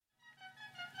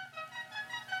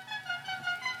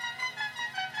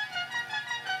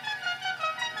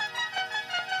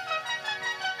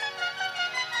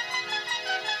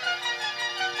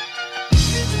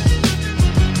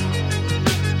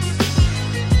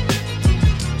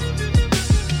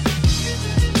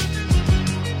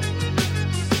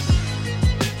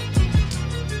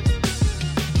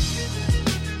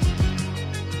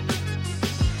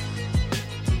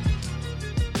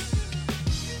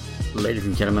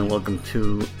and gentlemen, welcome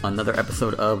to another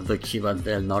episode of the Chivas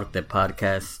del Norte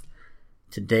podcast.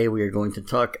 Today we are going to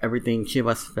talk everything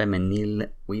Chivas Femenil.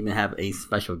 We even have a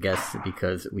special guest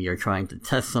because we are trying to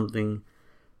test something.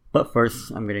 But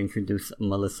first, I'm going to introduce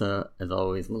Melissa. As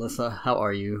always, Melissa, how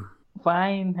are you?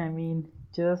 Fine.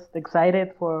 Just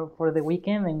excited for the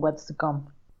weekend and what's to come.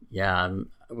 Yeah,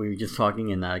 we were just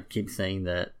talking and I keep saying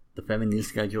that the Femenil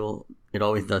schedule, it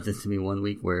always does this to me one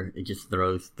week where it just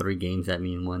throws 3 games at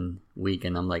me in 1 week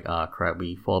and I'm like, crap,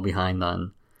 we fall behind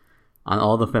on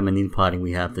all the Femenil potting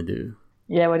we have to do.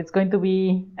 Yeah, but it's going to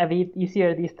be a bit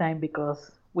easier this time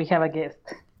because we have a guest.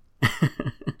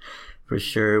 For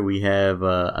sure, we have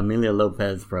Amelia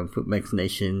Lopez from Footmex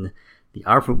Nation, the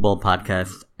Our Football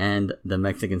podcast, and the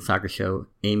Mexican Soccer Show.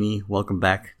 Amy, welcome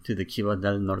back to the Chivas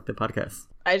del Norte podcast.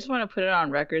 I just want to put it on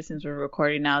record since we're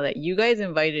recording now that you guys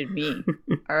invited me.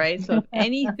 All right. So if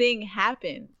anything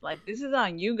happens, like, this is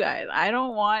on you guys. I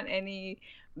don't want any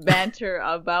banter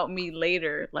about me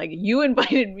later. Like, you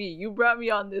invited me. You brought me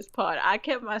on this pod. I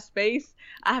kept my space.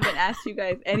 I haven't asked you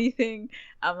guys anything.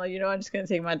 I'm like, I'm just going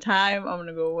to take my time. I'm going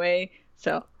to go away.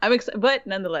 So I'm excited. But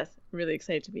nonetheless, really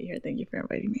excited to be here. Thank you for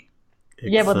inviting me.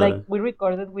 Yeah, but we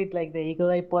recorded with the Eagle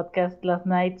Eye podcast last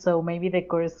night, so maybe the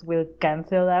course will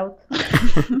cancel out.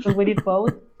 So we did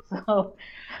both. So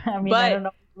I don't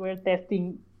know. We're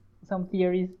testing some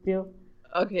theories still.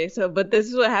 Okay, but this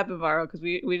is what happened, Varo, because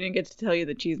we didn't get to tell you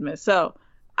the cheese miss. So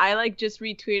I just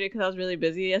retweeted because I was really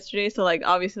busy yesterday. So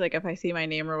obviously if I see my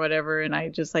name or whatever and I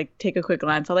just take a quick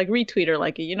glance, I'll retweet or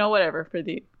it, whatever for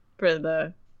the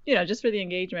just for the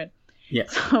engagement. Yeah.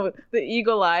 So the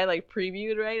Eagle Eye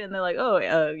previewed, right? And they're like,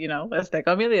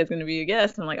 Amelia is going to be a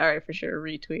guest. I'm like, all right, for sure,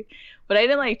 retweet. But I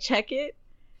didn't check it.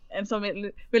 And so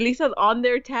Melissa's on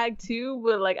their tag too,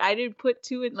 but I didn't put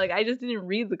two in, I just didn't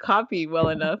read the copy well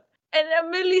enough. And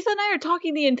Melissa and I are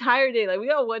talking the entire day. We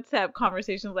got WhatsApp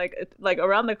conversations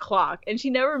around the clock, and she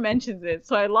never mentions it.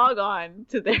 So I log on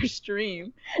to their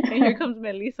stream, and here comes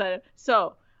Melissa.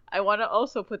 So I want to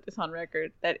also put this on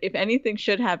record that if anything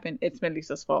should happen, it's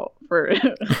Melissa's fault for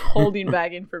holding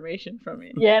back information from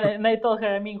me. Yeah, and I told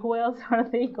her, who else are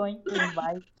they going to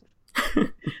invite? They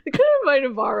could have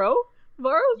invited Varo.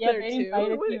 Varo's there they too.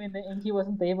 Invited him and he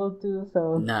wasn't able to,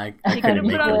 so... Nah, he could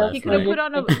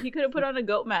have put on a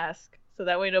goat mask, so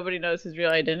that way nobody knows his real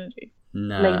identity.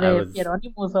 Nah,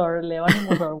 Hieronymus or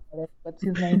Leonimus or what's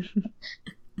his name?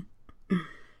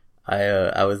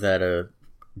 I was at a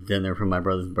dinner for my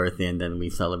brother's birthday, and then we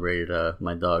celebrated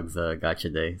my dog's gotcha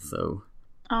day, so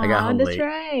I got home late. That's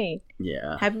right.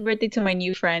 Yeah. Happy birthday to my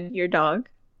new friend, your dog.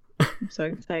 I'm so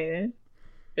excited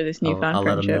for this newfound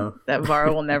friendship that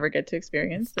Varo will never get to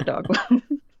experience. The dog will.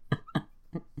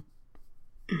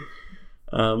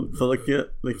 So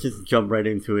let's just jump right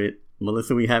into it.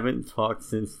 Melissa, we haven't talked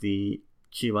since the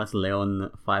Chivas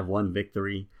León 5-1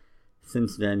 victory.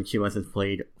 Since then, Chivas has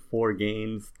played 4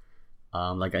 games.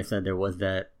 Like I said, there was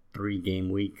that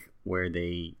 3-game week where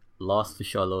they lost to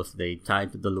Xolos, they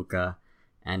tied to Toluca,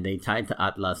 and they tied to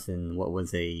Atlas in what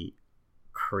was a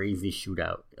crazy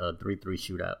shootout, a 3-3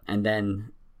 shootout. And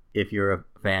then, if you're a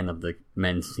fan of the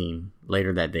men's team,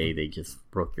 later that day they just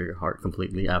broke your heart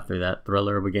completely after that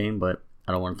thriller of a game, but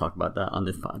I don't want to talk about that on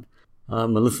this pod.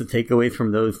 Melissa, takeaways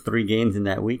from those 3 games in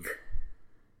that week?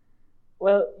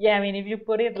 Well, yeah, if you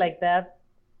put it like that,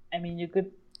 you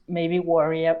could maybe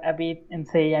worry a bit and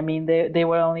say, they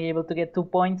were only able to get 2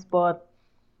 points, but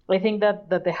I think that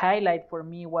the highlight for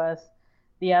me was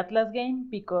the Atlas game,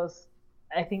 because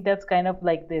I think that's kind of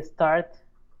the start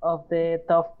of the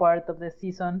tough part of the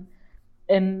season.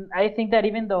 And I think that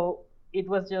even though it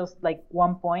was just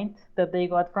 1 point that they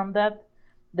got from that,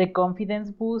 the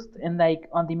confidence boost and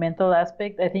on the mental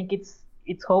aspect, I think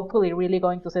it's hopefully really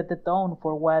going to set the tone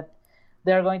for what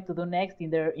they're going to do next in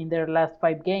their last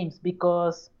 5 games,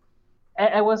 because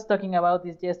I was talking about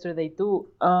this yesterday too.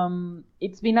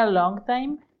 It's been a long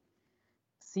time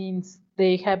since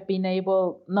they have been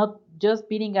able, not just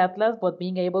beating Atlas, but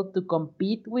being able to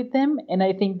compete with them. And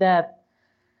I think that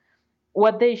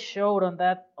what they showed on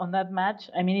that match,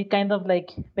 it kind of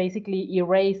basically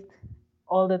erased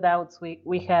all the doubts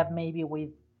we have maybe with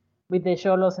the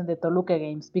Xolos and the Toluca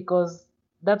games, because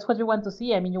that's what you want to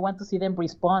see. You want to see them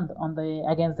respond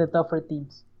against the tougher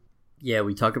teams. Yeah,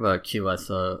 we talk about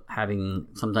Chivas having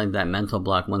sometimes that mental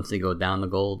block once they go down the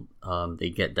goal. They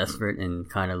get desperate and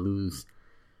kind of lose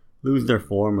their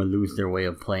form or lose their way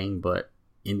of playing. But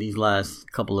in these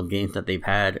last couple of games that they've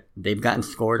had, they've gotten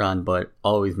scored on, but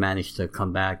always managed to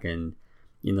come back. And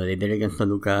they did against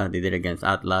Toluca, they did against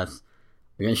Atlas.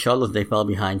 Against Xolos, they fell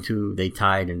behind too. They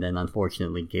tied and then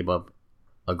unfortunately gave up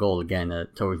a goal again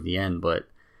towards the end. But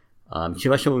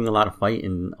Chivas showing a lot of fight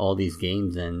in all these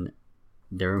games, and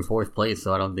they're in fourth place,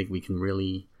 so I don't think we can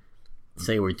really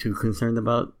say we're too concerned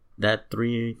about that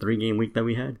three game week that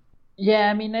we had. Yeah,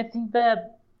 I mean, I think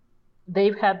that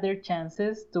they've had their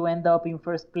chances to end up in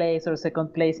first place or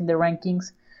second place in the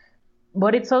rankings,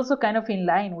 but it's also kind of in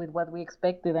line with what we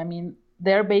expected. I mean,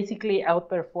 they're basically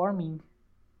outperforming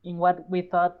in what we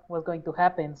thought was going to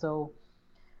happen. So,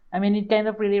 I mean, it kind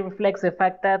of really reflects the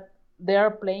fact that they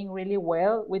are playing really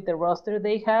well with the roster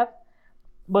they have,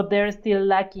 but they're still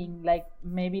lacking, like,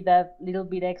 maybe that little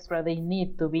bit extra they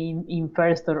need to be in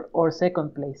first or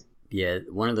second place. Yeah,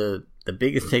 one of the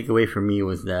biggest takeaway for me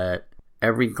was that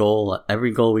every goal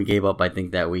we gave up, I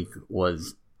think, that week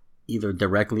was either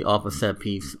directly off a set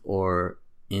piece or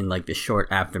in like the short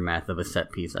aftermath of a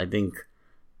set piece. I think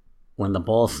when the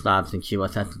ball stops and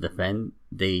Chivas has to defend,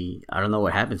 I don't know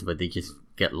what happens, but they just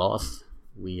get lost.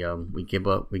 We give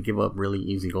up really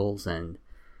easy goals, and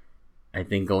I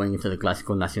think going into the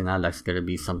Clasico Nacional, that's going to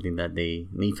be something that they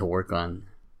need to work on.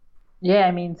 Yeah,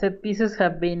 I mean, set pieces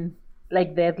have been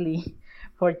like deadly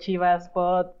for Chivas,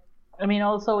 but I mean,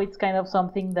 also it's kind of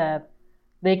something that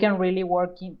they can really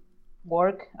work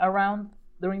around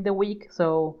during the week.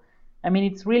 So, I mean,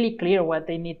 it's really clear what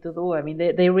they need to do. I mean,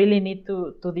 they really need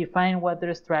to define what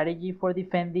their strategy for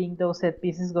defending those set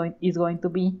pieces is going to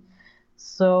be.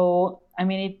 So, I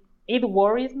mean, it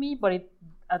worries me, but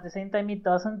at the same time it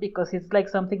doesn't, because it's like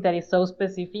something that is so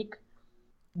specific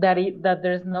that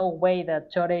there's no way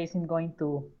that Chore isn't going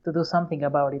to do something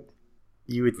about it.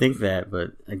 You would think that,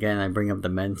 but again, I bring up the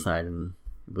men's side, and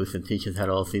Vucetich has had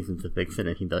all season to fix it,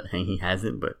 and he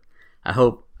hasn't. But I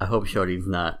hope Shorty's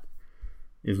not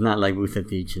like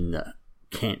Vucetich and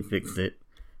can't fix it.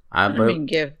 I mean,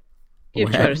 give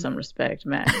Chore some respect,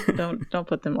 Matt. don't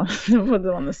put them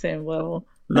on the same level.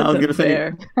 No, I was gonna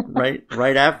say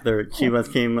right after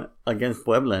Chivas came against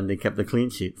Puebla and they kept the clean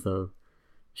sheet, so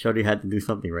Shorty had to do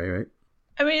something right?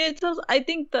 I mean, it's also, I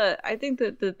think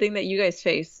the thing that you guys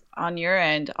face on your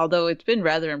end, although it's been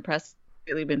rather impressive,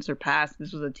 really been surpassed.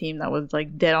 This was a team that was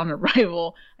like dead on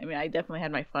arrival. I mean, I definitely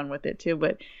had my fun with it too,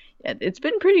 but it's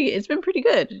been pretty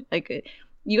good. Like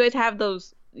you guys had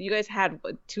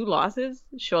two losses,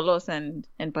 Xolos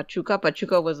and Pachuca.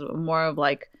 Pachuca was more of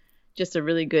like just a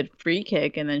really good free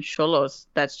kick, and then Xolos,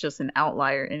 that's just an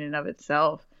outlier in and of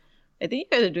itself. I think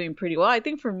you guys are doing pretty well. I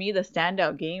think for me, the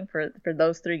standout game for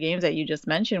those three games that you just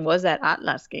mentioned was that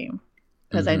Atlas game.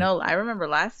 Because I remember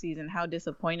last season how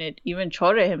disappointed even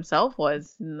Chore himself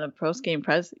was in the post-game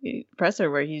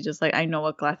presser, where he's just like, I know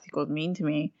what Clásicos mean to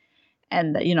me.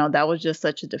 And, that was just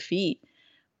such a defeat.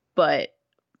 But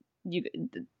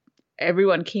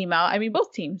everyone came out. I mean,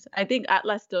 both teams. I think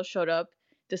Atlas still showed up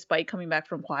despite coming back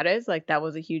from Juarez. Like, that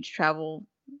was a huge travel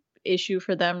issue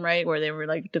for them, right, where they were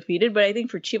like defeated. But I think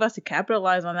for Chivas to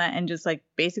capitalize on that and just like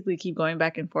basically keep going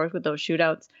back and forth with those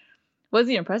shootouts was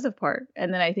the impressive part.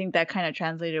 And then I think that kind of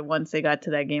translated once they got to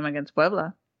that game against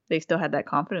Puebla. They still had that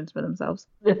confidence for themselves.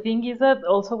 The thing is that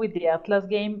also with the Atlas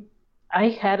game, I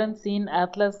hadn't seen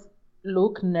Atlas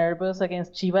look nervous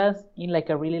against Chivas in like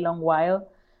a really long while.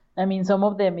 I mean, some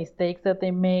of the mistakes that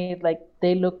they made, like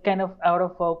they look kind of out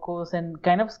of focus and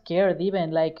kind of scared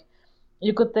even. Like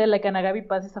you could tell, like, Anagabi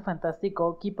Paz is a fantastic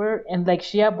goalkeeper, and like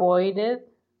she avoided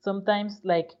sometimes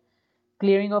like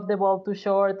clearing off the ball too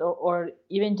short, or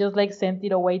even just like sent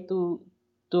it away to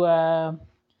a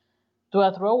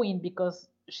throw in, because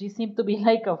she seemed to be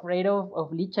like afraid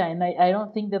of Licha, and I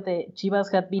don't think that the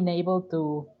Chivas had been able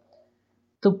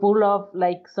to pull off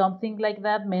like something like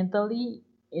that mentally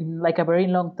in like a very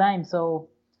long time. So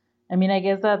I mean, I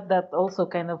guess that also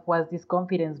kind of was this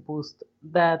confidence boost,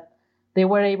 that they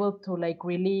were able to like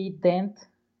really dent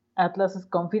Atlas's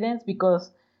confidence,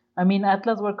 because I mean,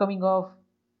 Atlas were coming off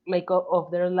like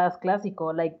of their last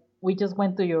Clásico. Like, we just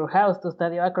went to your house, to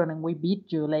Estadio Akron, and we beat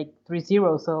you like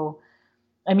 3-0. So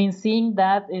I mean, seeing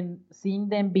that and seeing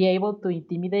them be able to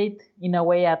intimidate in a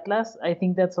way Atlas, I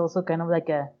think that's also kind of like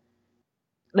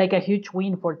a huge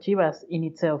win for Chivas in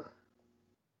itself.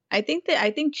 I think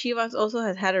Chivas also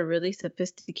has had a really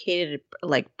sophisticated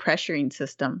like pressuring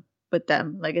system with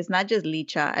them. Like, it's not just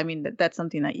Licha. I mean, that's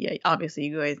something that obviously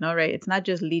you guys know, right? It's not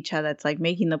just Licha that's like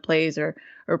making the plays or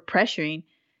pressuring.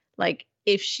 Like,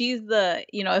 if she's the,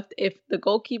 if the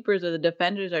goalkeepers or the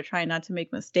defenders are trying not to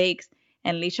make mistakes,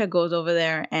 and Licha goes over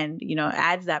there and,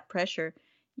 adds that pressure,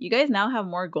 you guys now have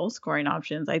more goal scoring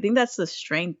options. I think that's the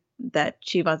strength that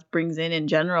Chivas brings in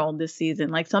general this season.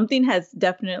 Like, something has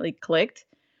definitely clicked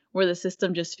where the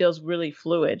system just feels really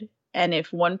fluid. And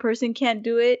if one person can't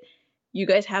do it, you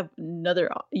guys have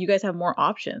more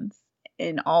options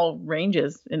in all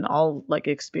ranges, in all like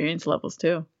experience levels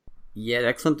too. Yeah,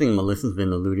 that's something Melissa's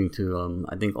been alluding to,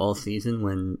 I think all season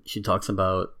when she talks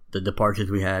about the departures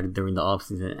we had during the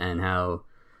offseason and how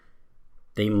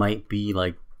they might be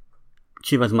like,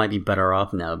 Chivas might be better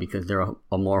off now because they're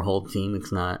a more whole team.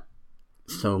 It's not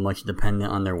so much dependent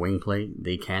on their wing play.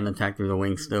 They can attack through the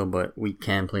wing still, but we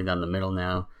can play down the middle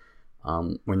now.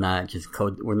 We're not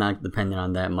we're not dependent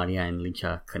on that Maria and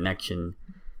Licha connection.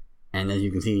 And as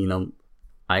you can see,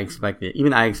 I expected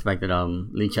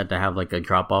Licha to have like a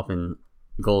drop off in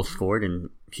goals scored, and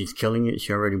she's killing it.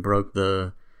 She already broke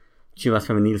the Chivas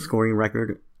Femenil scoring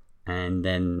record, and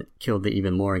then killed it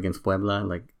even more against Puebla.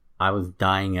 Like, I was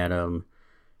dying at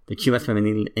the Chivas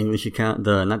Femenil English account,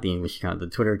 the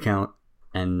Twitter account,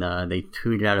 and they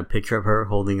tweeted out a picture of her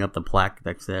holding up the plaque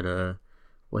that said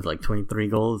was like 23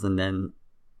 goals, and then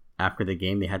after the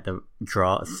game they had to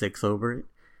draw a 6 over it,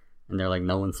 and they're like,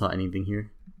 no one saw anything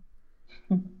here.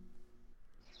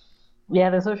 Yeah,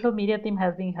 the social media team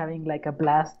has been having like a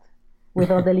blast with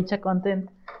all the Licha content.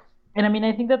 And I mean,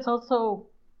 I think that's also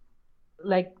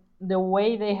like the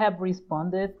way they have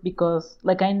responded, because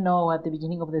like I know at the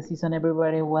beginning of the season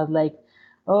everybody was like,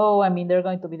 oh, I mean, they're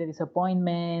going to be the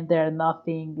disappointment. They're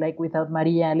nothing like without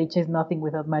Maria. Licha is nothing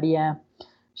without Maria.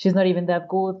 She's not even that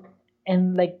good.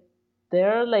 And like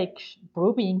they're like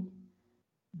proving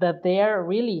that they are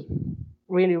really,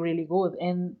 really, really good.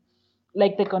 And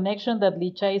like the connection that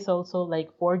Licha is also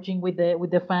like forging with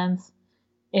the fans,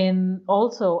 and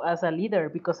also as a leader,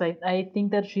 because I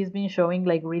think that she's been showing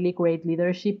like really great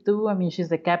leadership too. I mean, she's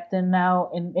the captain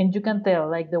now, and you can tell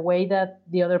like the way that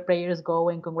the other players go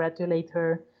and congratulate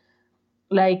her,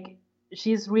 like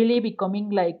she's really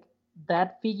becoming like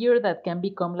that figure that can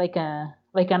become like an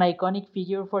iconic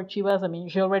figure for Chivas. I mean,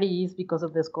 she already is because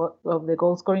of the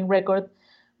goal scoring record,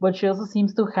 but she also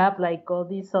seems to have like all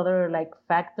these other like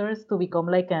factors to become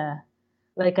like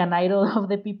an idol of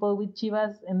the people with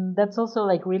Chivas, and that's also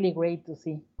like really great to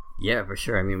see. Yeah, for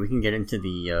sure. I mean, we can get into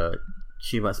the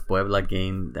Chivas Puebla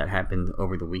game that happened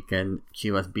over the weekend.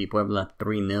 Chivas beat Puebla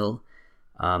 3-0.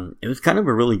 It was kind of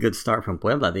a really good start from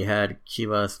Puebla. They had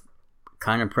Chivas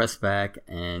kind of pressed back,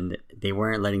 and they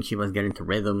weren't letting Chivas get into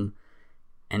rhythm.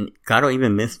 And Varo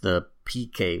even missed the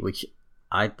PK, which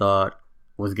I thought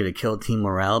was going to kill team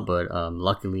morale, but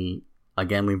luckily,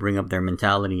 again, we bring up their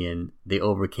mentality, and they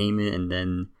overcame it. And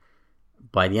then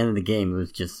by the end of the game, it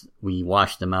was just, we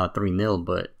washed them out 3-0.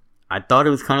 But I thought it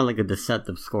was kind of like a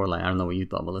deceptive scoreline. I don't know what you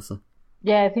thought, Melissa.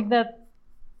 Yeah, I think that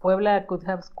Puebla could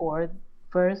have scored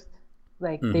first.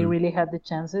 Like, they really had the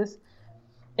chances.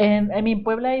 And, I mean,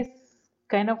 Puebla is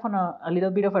kind of on a little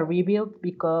bit of a rebuild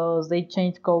because they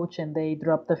changed coach and they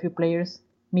dropped a few players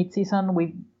mid-season.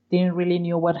 We didn't really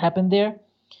know what happened there.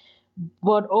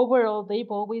 But overall, they've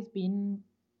always been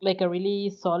like a really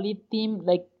solid team.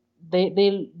 Like,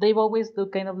 they've always do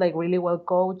kind of like really well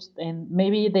coached, and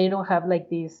maybe they don't have like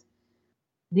these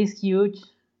huge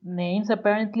names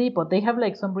apparently, but they have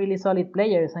like some really solid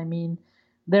players. I mean,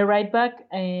 the right back,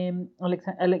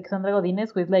 Alexandra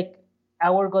Godinez, who is like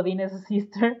our Godinez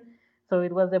sister, so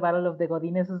it was the battle of the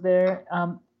Godinezes there.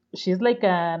 She's like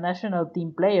a national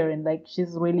team player, and like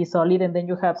she's really solid. And then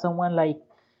you have someone like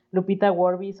Lupita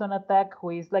Warbis on attack, who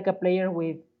is like a player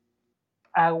with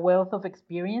a wealth of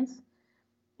experience,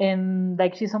 and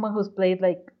like she's someone who's played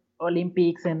like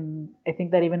Olympics and I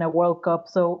think that even a World Cup.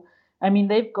 So I mean,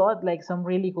 they've got like some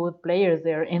really good players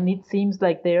there, and it seems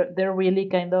like they're really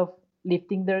kind of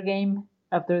lifting their game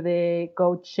after the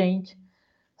coach change.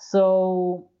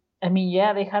 So I mean,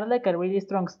 yeah, they had like a really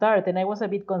strong start, and I was a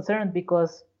bit concerned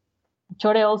because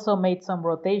Chore also made some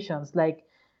rotations. Like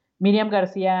Miriam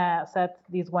Garcia sat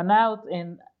this one out,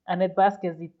 and Annette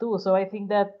Vasquez did too. So I think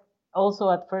that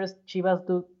also at first Chivas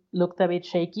looked a bit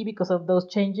shaky because of those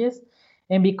changes,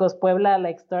 and because Puebla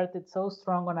like started so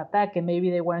strong on attack, and maybe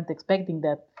they weren't expecting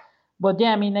that. But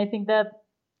yeah, I mean, I think that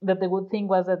the good thing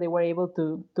was that they were able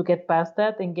to get past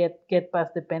that and get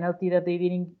past the penalty that they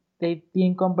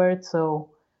didn't convert. So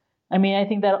I mean, I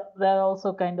think that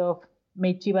also kind of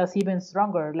made Chivas even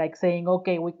stronger, like saying,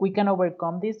 okay, we can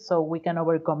overcome this, so we can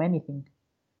overcome anything.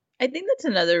 I think that's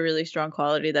another really strong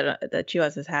quality that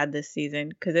Chivas has had this season,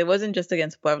 because it wasn't just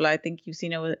against Puebla. I think you've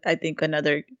seen it with, I think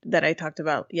another that I talked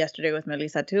about yesterday with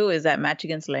Melissa too, is that match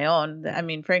against Leon. I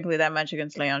mean, frankly, that match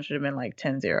against Leon should have been like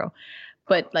 10-0.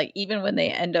 But like even when they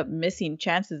end up missing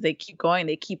chances, they keep going,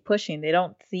 they keep pushing. They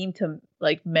don't seem to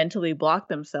like mentally block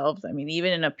themselves. I mean,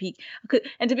 even in a peak.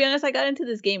 And to be honest, I got into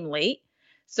this game late.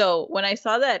 So when I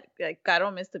saw that like Caro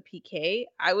missed a PK,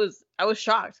 I was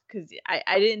shocked, because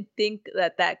I didn't think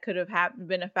that could have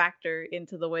been a factor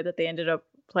into the way that they ended up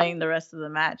playing the rest of the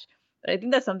match. But I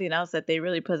think that's something else that they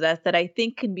really possess that I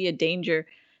think can be a danger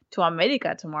to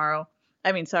America tomorrow.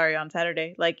 on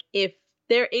Saturday. Like, if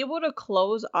they're able to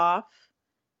close off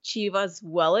Chivas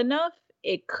well enough,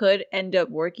 it could end up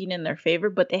working in their favor,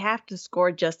 but they have to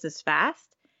score just as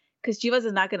fast because Chivas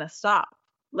is not going to stop.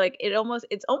 Like,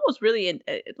 it's almost really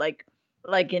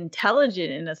like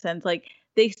intelligent in a sense. Like,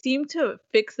 they seem to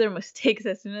fix their mistakes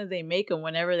as soon as they make them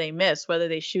whenever they miss, whether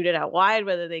they shoot it out wide,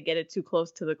 whether they get it too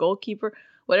close to the goalkeeper,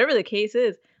 whatever the case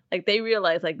is. Like, they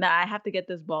realize, like, nah, I have to get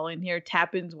this ball in here,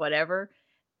 tap-ins, whatever,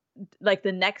 like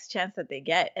the next chance that they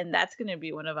get. And that's going to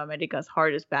be one of America's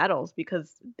hardest battles because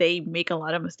they make a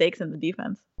lot of mistakes in the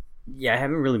defense. Yeah, I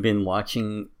haven't really been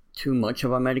watching too much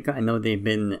of America. I know they've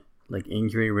been like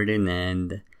injury-ridden,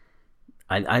 and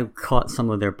I caught some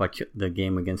of the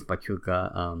game against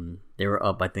Pachuca. They were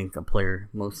up, I think, a player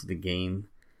most of the game.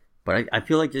 But I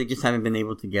feel like they just haven't been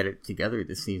able to get it together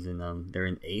this season. They're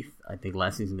in 8th. I think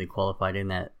last season they qualified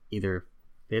in at either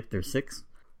 5th or 6th.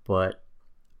 But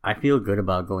I feel good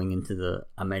about going into the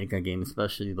America game,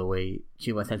 especially the way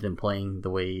Chivas has been playing, the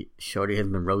way Shorty has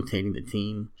been rotating the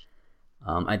team.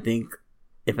 I think,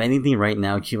 if anything, right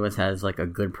now, Chivas has like a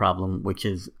good problem, which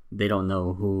is they don't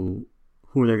know who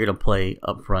they're going to play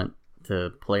up front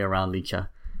to play around Licha.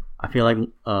 I feel like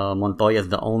Montoya is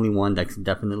the only one that's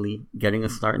definitely getting a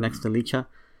start next to Licha.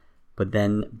 But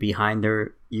then behind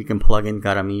her, you can plug in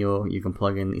Garamillo, you can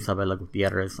plug in Isabela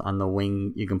Gutierrez. On the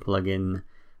wing, you can plug in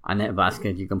Annette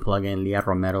Vasquez, you can plug in Lia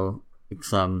Romero.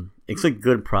 It's a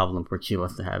good problem for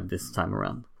Chivas to have this time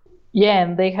around. Yeah,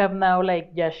 and they have now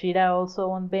like Yashira also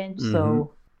on bench. Mm-hmm.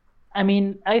 So, I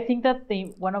mean, I think that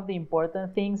one of the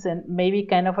important things, and maybe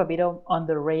kind of a bit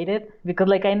underrated, because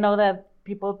like I know that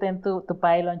people tend to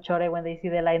pile on Chore when they see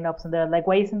the lineups and they're like,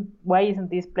 why isn't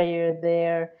this player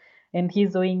there? And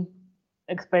he's doing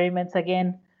experiments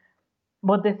again.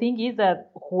 But the thing is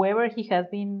that whoever he has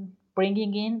been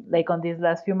bringing in, like on these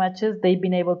last few matches, they've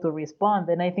been able to respond.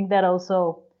 And I think that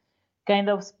also kind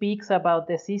of speaks about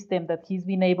the system, that he's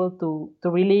been able to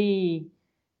really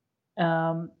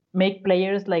make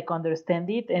players like understand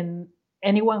it, and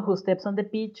anyone who steps on the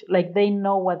pitch, like they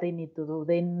know what they need to do,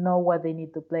 they know what they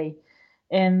need to play.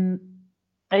 And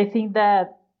I think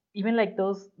that even like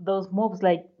those moves,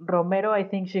 like Romero, I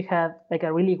think she had like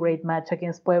a really great match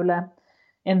against Puebla,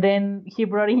 and then he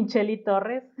brought in Chely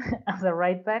Torres as a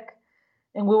right back,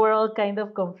 and we were all kind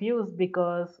of confused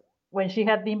because when she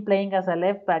had been playing as a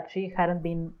left back, she hadn't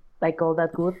been like all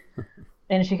that good,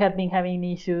 and she had been having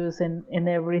issues and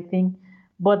everything.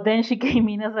 But then she came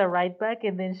in as a right back,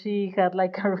 and then she had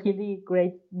like a really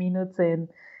great minutes, and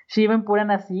she even put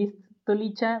an assist to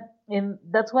Licha. And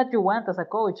that's what you want as a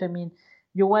coach. I mean,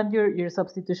 you want your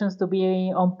substitutions to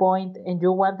be on point, and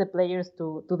you want the players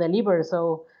to deliver.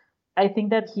 So I think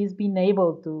that he's been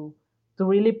able to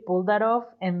really pull that off.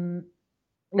 And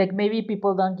like maybe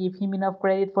people don't give him enough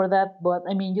credit for that. But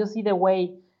I mean, you see the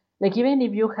way, like even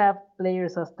if you have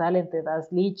players as talented as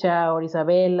Licha or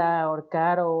Isabela or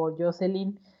Caro or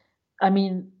Jocelyn, I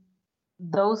mean,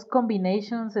 those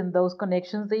combinations and those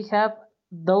connections they have,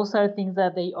 those are things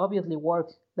that they obviously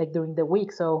work like during the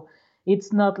week. So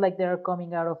it's not like they're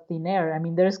coming out of thin air. I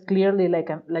mean, there's clearly like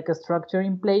a structure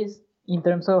in place in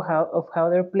terms of how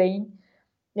they're playing.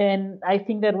 And I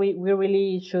think that we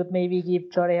really should maybe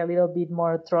give Chore a little bit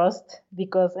more trust,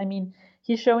 because I mean,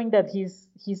 he's showing that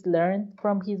he's learned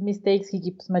from his mistakes. He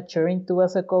keeps maturing too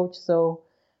as a coach. So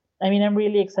I mean, I'm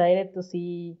really excited to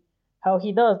see how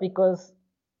he does, because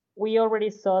we already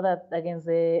saw that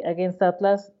against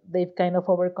Atlas, they've kind of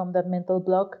overcome that mental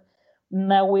block.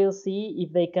 Now we'll see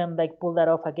if they can like pull that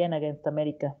off again against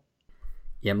America.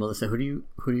 Yeah, Melissa, who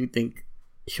do you think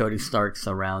Shorty starts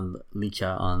around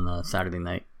Licha on Saturday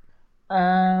night?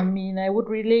 I mean,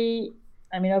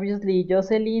 obviously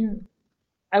Jocelyn.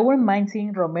 I wouldn't mind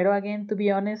seeing Romero again, to be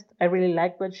honest. I really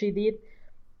liked what she did.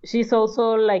 She's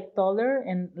also like taller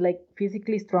and like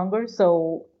physically stronger,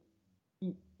 so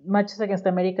matches against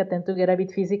America tend to get a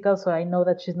bit physical, so I know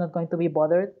that she's not going to be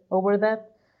bothered over that.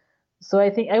 So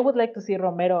I think I would like to see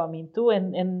Romero, I mean, too,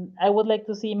 and I would like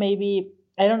to see maybe,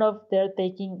 I don't know if they're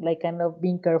taking like kind of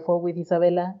being careful with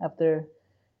Isabela after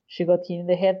she got hit in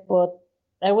the head, but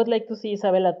I would like to see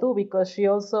Isabela too, because she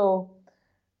also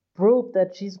proved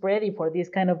that she's ready for these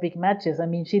kind of big matches. I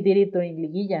mean, she did it during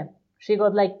Liguilla. She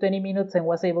got like 20 minutes and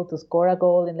was able to score a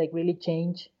goal and like really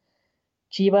change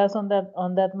Chivas on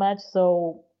that match.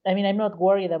 So I mean, I'm not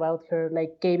worried about her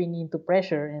like caving into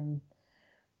pressure,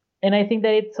 and I think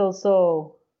that it's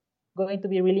also going to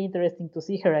be really interesting to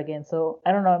see her again. So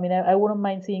I don't know. I mean, I wouldn't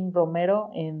mind seeing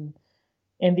Romero and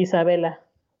Isabela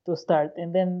to start,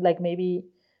 and then like maybe,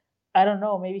 I don't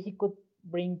know, maybe he could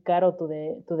bring Caro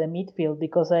to the midfield,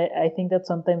 because I think that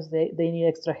sometimes they need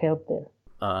extra help there.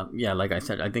 Yeah, like I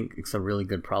said, I think it's a really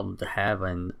good problem to have,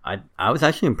 and I was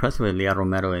actually impressed with Leah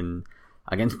Romero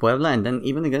against Puebla, and then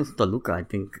even against Toluca. I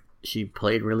think she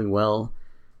played really well.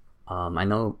 I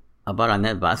know about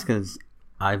Annette Vasquez.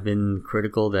 I've been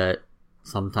critical that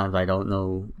sometimes I don't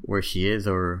know where she is,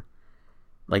 or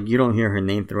like you don't hear her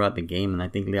name throughout the game, and I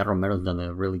think Leah Romero's done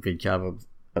a really good job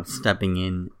of stepping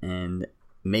in and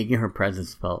making her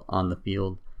presence felt on the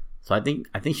field. So I think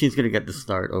she's gonna get the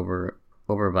start over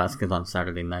Vasquez on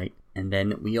Saturday night. And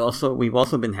then we've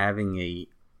also been having a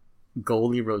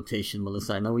goalie rotation,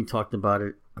 Melissa. I know we talked about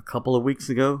it a couple of weeks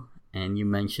ago, and you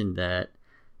mentioned that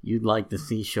you'd like to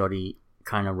see Shorty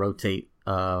kind of rotate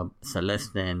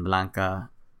Celeste and Blanca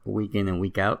week in and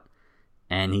week out,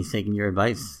 and he's taking your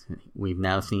advice. We've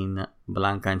now seen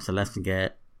Blanca and Celeste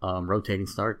get rotating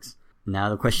starts. Now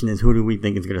the question is, who do we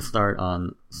think is going to start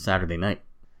on Saturday night?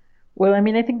 Well, I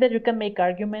mean, I think that you can make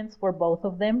arguments for both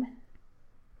of them,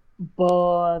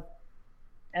 but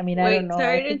I mean, I don't know.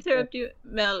 Sorry to interrupt you,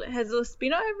 Mel. Has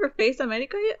Ospino ever faced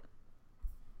America yet?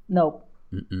 No.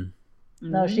 Mm-mm.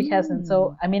 No, she hasn't.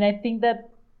 So, I mean, I think that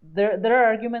there are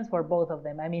arguments for both of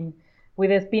them. I mean,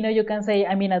 with Espino, you can say,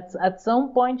 I mean, at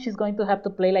some point, she's going to have to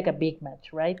play like a big match,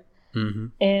 right? Mm-hmm.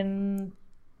 And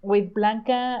with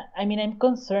Blanca, I mean, I'm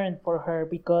concerned for her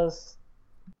because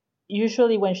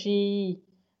usually when she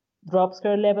drops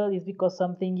her level is because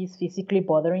something is physically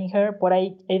bothering her, but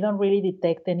I don't really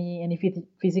detect any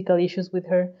physical issues with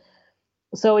her.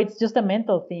 So it's just a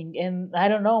mental thing. And I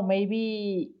don't know,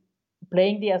 maybe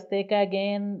playing the Azteca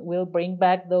again will bring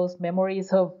back those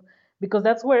memories of, because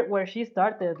that's where she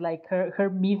started, like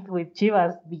her myth with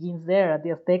Chivas begins there at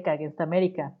the Azteca against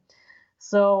America.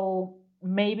 So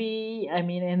maybe, I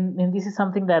mean, and this is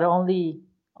something that only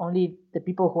the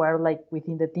people who are like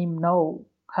within the team know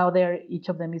how each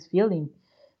of them is feeling.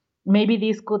 Maybe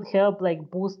this could help like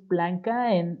boost Blanca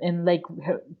and like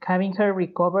having her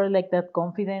recover like that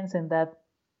confidence and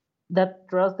that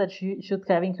trust that she should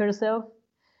have in herself.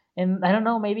 And I don't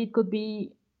know, maybe it could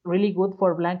be really good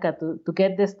for Blanca to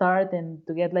get the start and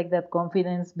to get like that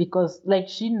confidence, because like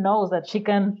she knows that she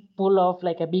can pull off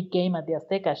like a big game at the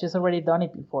Azteca. She's already done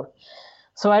it before.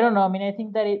 So I don't know. I mean, I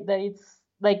think that it's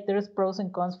like there's pros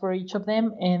and cons for each of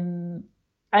them, and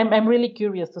I'm really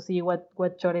curious to see what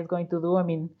Chore is going to do. I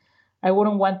mean, I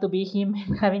wouldn't want to be him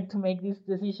having to make these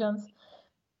decisions,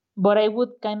 but I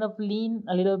would kind of lean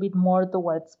a little bit more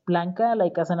towards Blanca,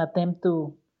 like as an attempt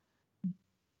to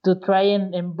try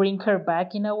and bring her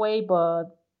back in a way. But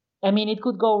I mean, it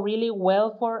could go really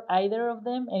well for either of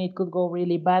them, and it could go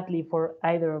really badly for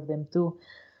either of them too.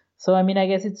 So I mean, I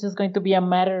guess it's just going to be a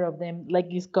matter of them like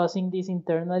discussing this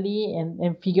internally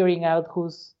and figuring out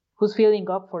who's feeling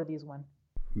up for this one.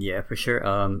 Yeah, for sure.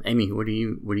 Amy, what do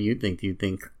you think? Do you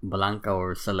think Blanca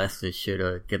or Celeste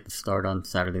should get the start on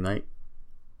Saturday night?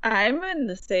 I'm in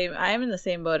the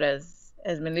same boat as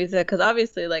Melissa, because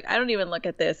obviously, like, I don't even look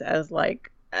at this as a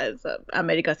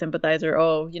America sympathizer.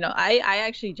 Oh, you know, I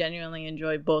actually genuinely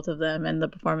enjoy both of them and the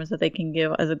performance that they can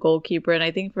give as a goalkeeper. And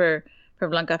I think for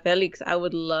Blanca Felix, I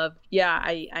would love. Yeah,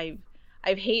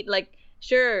 I've hate, like,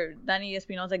 sure, Dani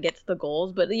Espinosa gets the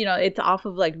goals, but you know, it's off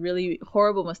of like really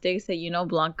horrible mistakes that, you know,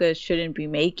 Blanca shouldn't be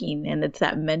making, and it's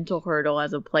that mental hurdle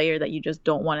as a player that you just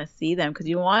don't want to see them, because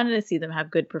you want to see them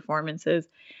have good performances.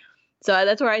 So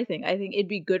that's where I think it'd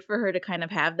be good for her to kind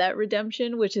of have that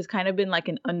redemption, which has kind of been like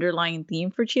an underlying theme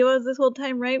for Chivas this whole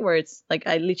time, right? Where it's like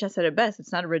Alicia said it best,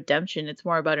 it's not a redemption, it's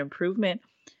more about improvement.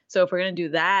 So if we're gonna do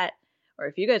that, or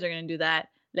if you guys are gonna do that,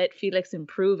 let Felix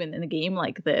improve in a game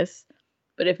like this.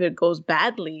 But if it goes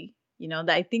badly, you know,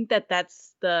 I think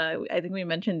that's I think we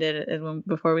mentioned it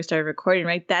before we started recording,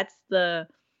 right? That's the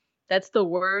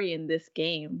worry in this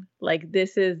game. Like,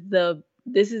 this is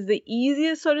the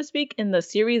easiest, so to speak, in the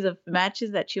series of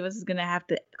matches that Chivas is going to have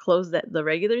to close the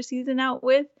regular season out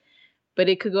with. But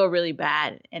it could go really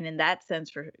bad. And in that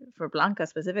sense, for Blanca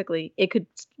specifically, it could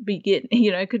begin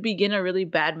a really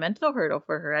bad mental hurdle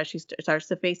for her as she starts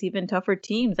to face even tougher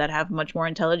teams that have much more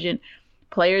intelligent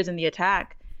players in the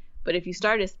attack. But if you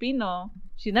start Espino,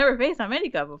 she's never faced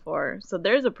America before, so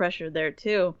there's a pressure there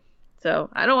too. So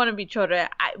I don't want to be Chore,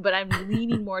 but I'm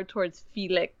leaning more towards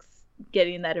Felix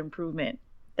getting that improvement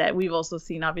that we've also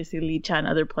seen obviously Licha and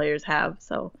other players have.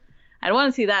 So I don't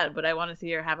want to see that, but I want to see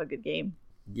her have a good game.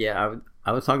 Yeah,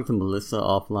 I was talking to Melissa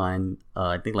offline,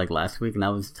 I think like last week, and I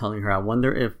was telling her I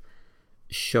wonder if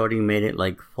Shorty made it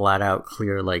like flat out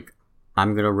clear, like,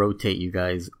 I'm going to rotate you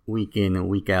guys week in and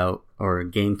week out, or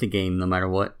game to game, no matter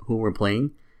who we're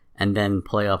playing. And then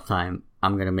playoff time,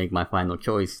 I'm going to make my final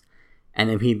choice.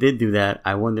 And if he did do that,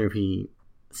 I wonder if he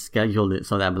scheduled it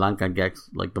so that Blanca gets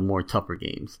like the more tougher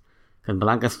games. Because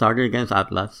Blanca started against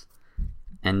Atlas,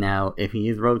 And now, if he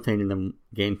is rotating them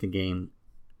game to game,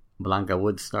 Blanca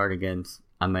would start against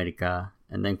America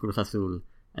and then Cruz Azul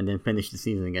and then finish the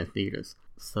season against Tigres.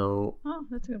 So,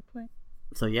 that's a good point.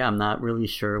 So yeah, I'm not really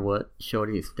sure what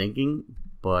Shorty is thinking,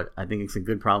 but I think it's a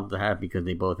good problem to have because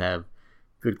they both have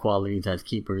good qualities as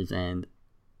keepers, and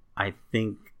I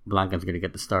think Blanca's going to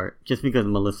get the start. Just because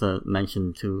Melissa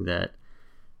mentioned too that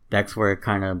that's where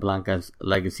kind of Blanca's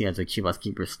legacy as a Chivas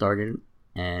keeper started,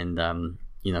 and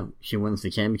she wins the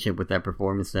championship with that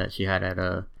performance that she had at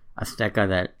Azteca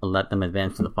that let them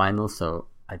advance to the finals. So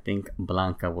I think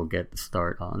Blanca will get the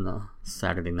start on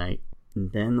Saturday night. And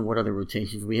then what other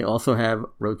rotations? We also have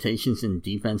rotations in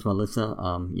defense, Melissa.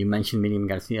 You mentioned Miriam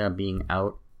Garcia being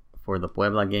out for the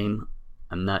Puebla game.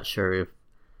 I'm not sure if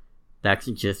that's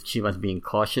just Chivas being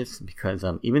cautious because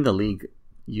even the league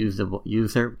used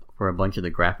her for a bunch of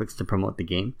the graphics to promote the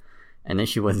game, and then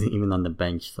she wasn't even on the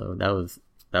bench. So that was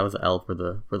an L for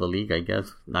the league, I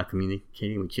guess, not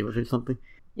communicating with Chivas or something.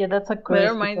 Yeah, that's a curse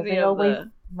because they always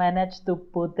manage to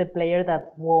put the player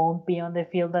that won't be on the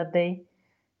field that day.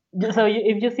 So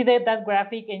if you see that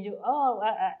graphic and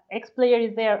X player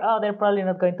is there, they're probably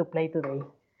not going to play today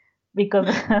because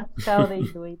that's how they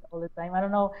do it all the time. I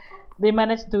don't know. They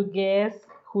manage to guess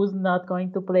who's not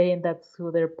going to play, and that's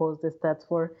who they post the stats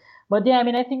for. But yeah, I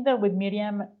mean, I think that with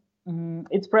Miriam,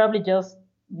 it's probably just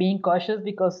being cautious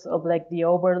because of like the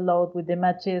overload with the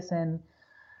matches, and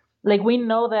like we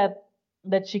know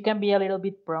that she can be a little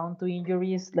bit prone to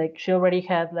injuries. Like she already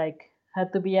had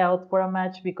to be out for a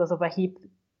match because of a hip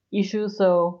issue.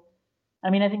 So I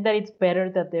mean, I think that it's better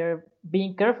that they're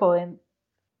being careful, and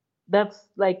that's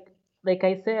like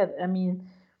I said, I mean,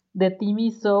 the team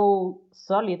is so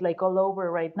solid like all over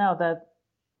right now that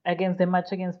against the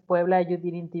match against Puebla you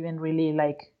didn't even really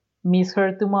like miss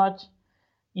her too much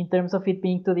in terms of it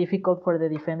being too difficult for the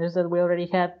defenders that we already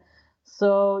had.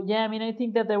 So yeah, I mean, I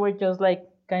think that they were just like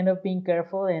kind of being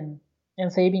careful and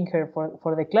saving her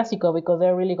for the Clasico because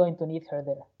they're really going to need her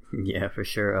there. Yeah, for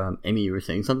sure. Amy, you were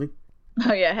saying something?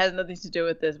 Oh yeah, it has nothing to do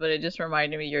with this, but it just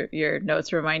reminded me, your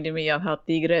notes reminded me of how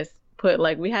Tigres put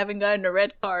like, we haven't gotten a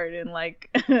red card in like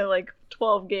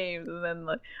 12 games, and then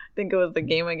I think it was the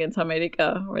game against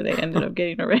America where they ended up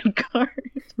getting a red card.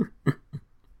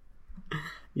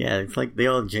 Yeah, it's like they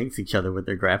all jinx each other with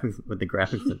the graphics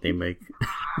that they make.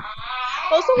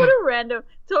 Also, what a random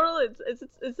total!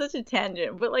 It's such a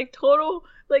tangent, but like total,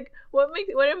 like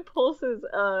what impulses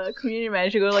community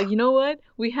manager go like, you know what?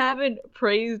 We haven't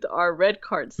praised our red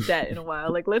card stat in a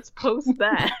while. Like, let's post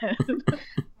that.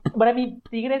 But I mean,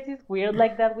 Tigres is weird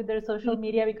like that with their social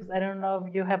media because I don't know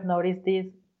if you have noticed this,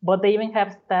 but they even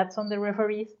have stats on the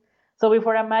referees. So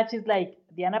before a match, it's like,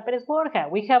 Diana Perez Borja,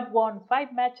 we have won 5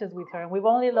 matches with her, and we've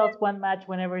only lost 1 match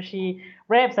whenever she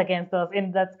reps against us,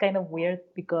 and that's kind of weird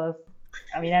because,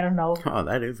 I mean, I don't know. Oh,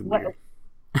 that is weird.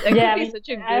 Yeah, I mean,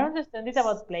 I don't understand it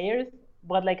about players,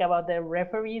 but like about the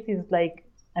referees, is like,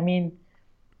 I mean,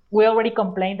 we already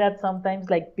complained that sometimes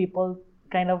like people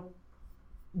kind of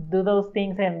do those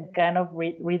things and kind of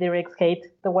redirects hate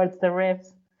towards the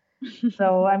refs.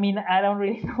 So, I mean, I don't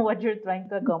really know what you're trying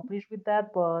to accomplish with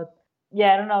that, but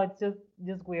yeah, I don't know. It's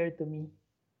just weird to me.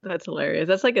 That's hilarious.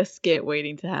 That's like a skit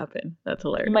waiting to happen. That's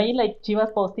hilarious. Imagine like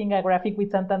Chivas posting a graphic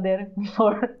with Santander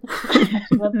before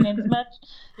Chivas men's match.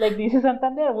 Like, this is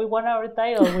Santander. We won our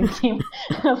title with him.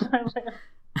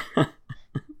 I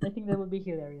think that would be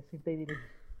hilarious if they did it.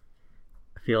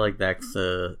 I feel like that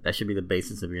should be the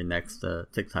basis of your next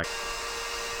TikTok.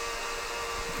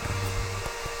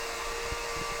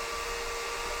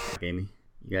 Amy,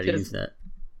 you gotta use that.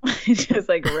 Just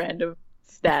like random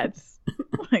stats.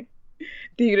 Like,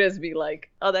 Tigres be like,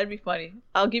 oh, that'd be funny.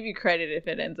 I'll give you credit if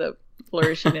it ends up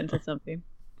flourishing into something.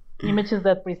 Images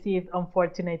that precede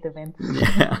unfortunate events.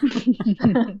 Yeah.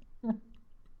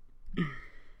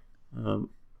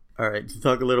 All right, to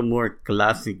talk a little more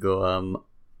Clasico,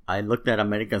 I looked at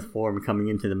America's form coming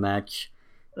into the match,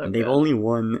 and they've only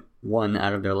won 1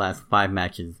 out of their last 5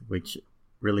 matches, which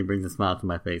really brings a smile to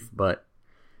my face. But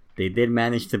they did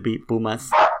manage to beat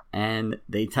Pumas, and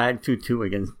they tied 2-2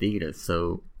 against Tigres.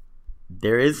 So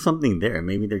there is something there.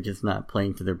 Maybe they're just not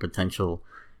playing to their potential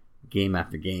game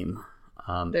after game.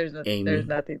 There's nothing. Amy? There's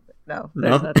nothing. No,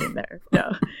 there's nothing there.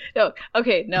 No.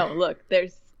 Okay, no. Look,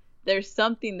 there's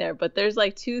something there, but there's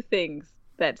like 2 things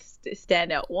that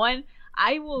stand out. One,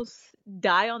 I will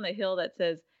die on the hill that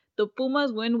says the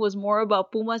Pumas win was more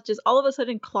about Pumas just all of a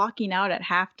sudden clocking out at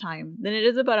halftime than it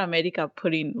is about America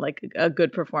putting like a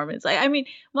good performance. I mean,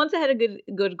 Monza had a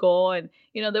good goal, and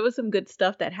there was some good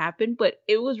stuff that happened, but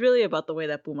it was really about the way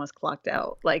that Pumas clocked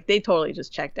out. Like, they totally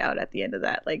just checked out at the end of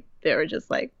that. Like, they were just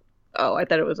like, oh, I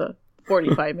thought it was a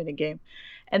 45-minute game.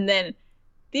 And then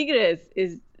Tigres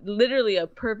is literally a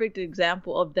perfect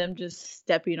example of them just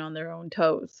stepping on their own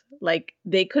toes. Like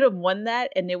they could have won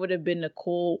that and it would have been a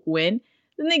cool win.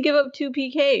 Then they give up 2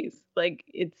 PKs. Like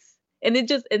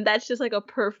and that's just like a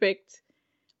perfect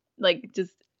like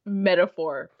just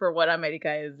metaphor for what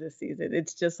America is this season.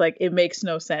 It's just like it makes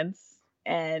no sense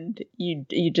and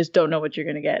you just don't know what you're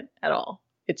gonna get at all.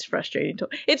 It's frustrating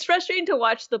to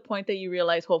watch the point that you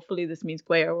realize hopefully this means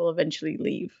Cuellar will eventually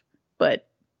leave. But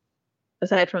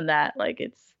aside from that, like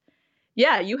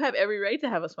you have every right to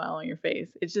have a smile on your face.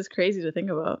 It's just crazy to think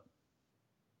about.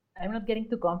 I'm not getting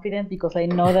too confident because I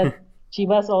know that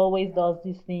Chivas always does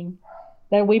this thing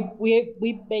that we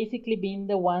basically been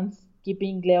the ones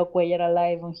keeping Leo Cuellar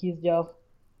alive on his job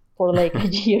for like a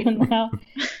year now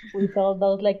with all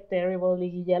those like terrible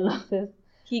liguilla losses.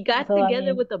 He got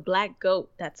together with a black goat.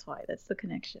 That's why. That's the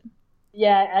connection.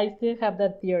 Yeah, I still have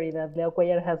that theory that Leo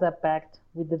Cuellar has a pact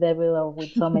with the devil or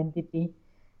with some entity.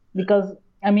 Because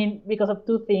of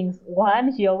two things.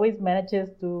 One, he always manages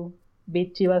to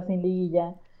beat Chivas in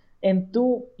liguilla. And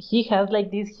two, he has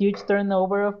like this huge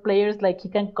turnover of players. Like he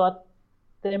can cut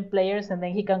 10 players and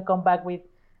then he can come back with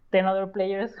 10 other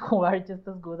players who are just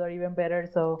as good or even better.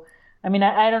 So, I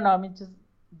don't know. It's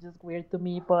just weird to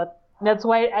me. But that's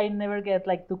why I never get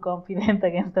like too confident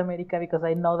against America because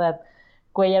I know that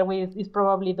Cuellar is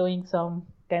probably doing some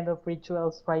kind of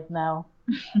rituals right now.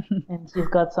 And he's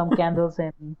got some candles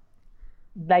and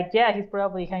he's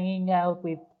probably hanging out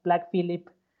with Black Phillip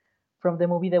from the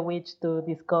movie The Witch to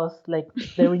discuss like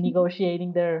they're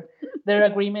renegotiating their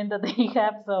agreement that they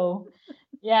have. So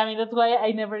that's why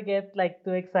I never get like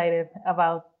too excited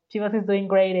about Chivas is doing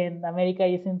great and America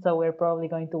isn't, so we're probably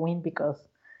going to win because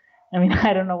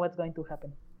I don't know what's going to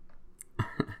happen.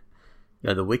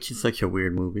 Yeah, The Witch is such a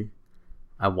weird movie.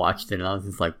 I watched it and I was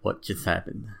just like, what just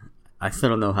happened? I still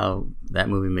don't know how that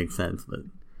movie makes sense, but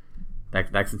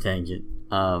that's a tangent.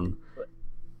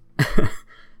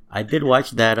 I did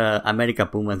watch that America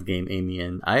Pumas game, Amy,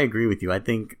 and I agree with you. I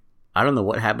don't know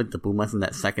what happened to Pumas in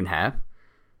that second half,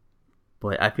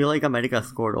 but I feel like America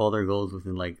scored all their goals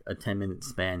within like a 10-minute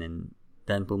span, and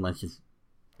then Pumas just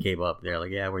gave up. They're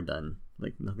like, yeah, we're done.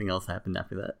 Like nothing else happened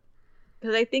after that.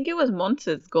 Because I think it was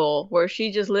Montse's goal where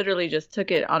she just literally just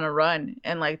took it on a run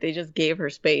and like they just gave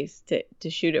her space to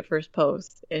shoot at first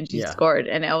post and she scored.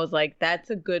 And I was like,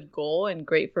 that's a good goal and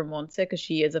great for Montse because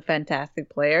she is a fantastic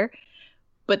player.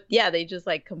 But yeah, they just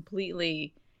like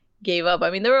completely gave up.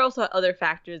 There were also other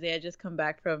factors. They had just come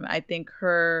back from, I think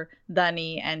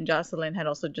Dani and Jocelyn had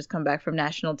also just come back from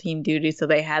national team duty. So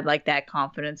they had like that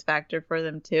confidence factor for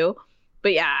them too.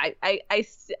 But yeah,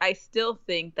 I still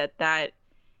think that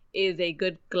is a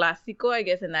good Clásico, I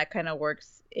guess, and that kind of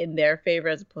works in their favor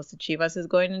as opposed to Chivas is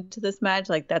going into this match.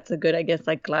 Like that's a good, I guess,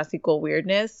 like Clásico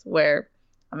weirdness where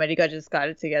America just got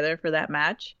it together for that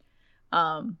match.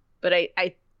 But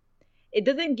it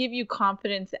doesn't give you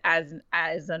confidence as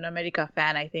an America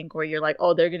fan, I think, where you're like,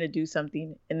 oh, they're gonna do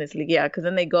something in this league, because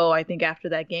then they go. I think after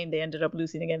that game, they ended up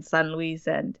losing against San Luis,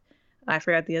 and I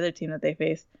forgot the other team that they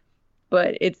faced.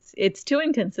 But it's too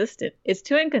inconsistent. It's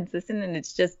too inconsistent, and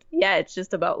it's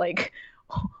just about like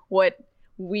what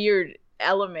weird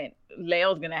element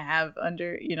Leo's gonna have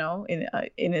under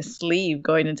in his sleeve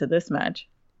going into this match.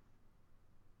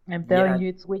 I'm telling you,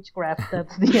 it's witchcraft.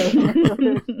 That's the element of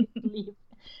their sleeve.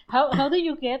 How do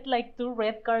you get like 2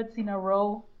 red cards in a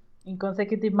row in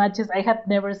consecutive matches? I had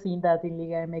never seen that in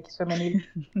Liga MX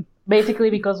Femenil. Basically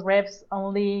because refs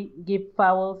only give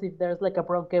fouls if there's like a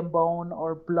broken bone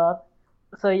or blood.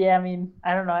 So yeah,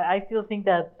 I don't know. I still think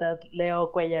that Leo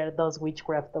Cuellar does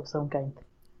witchcraft of some kind.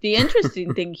 The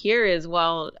interesting thing here is,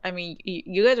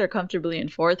 you guys are comfortably in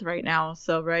 4th right now.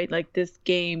 So, right, like this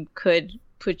game could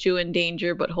put you in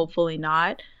danger, but hopefully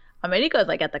not. America is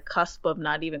like at the cusp of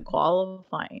not even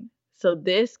qualifying. So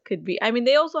this could be,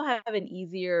 they also have an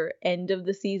easier end of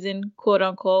the season, quote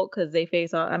unquote, because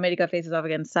America faces off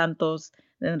against Santos,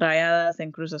 then Rayadas,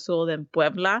 and Cruz Azul, then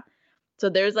Puebla. So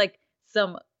there's like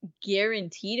some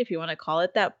guaranteed, if you want to call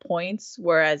it that, points,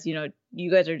 whereas you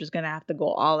guys are just gonna have to go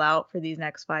all out for these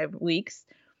next 5 weeks.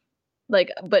 But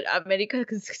America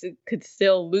could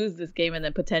still lose this game and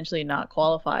then potentially not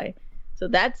qualify. So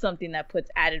that's something that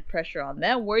puts added pressure on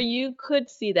them, where you could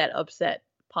see that upset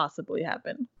possibly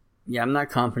happen. Yeah, I'm not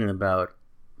confident about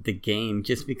the game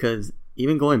just because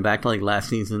even going back to like last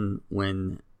season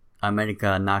when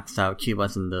America knocks out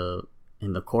Chivas in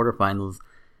the quarterfinals,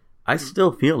 I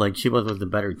still feel like Chivas was the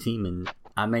better team, and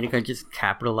America just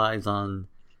capitalized on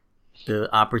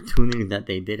the opportunity that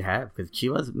they did have, because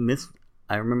Chivas missed.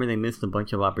 I remember they missed a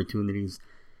bunch of opportunities,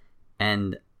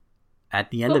 and at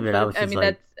the end of it, I was just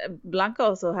like, that's Blanca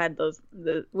also had those.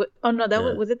 Oh no,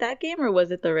 was it that game or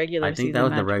was it the regular? I think season that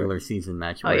was match the regular season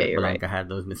match where where Blanca had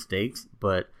those mistakes.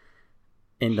 But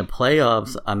in the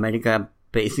playoffs, America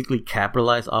basically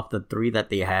capitalized off the 3 that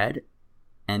they had,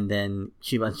 and then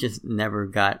Chivas just never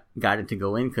got it to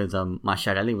go in because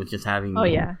Macharelli was just having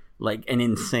like an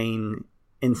insane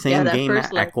game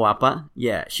at Guapa.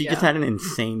 Yeah, she just had an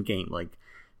insane game. Like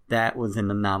that was an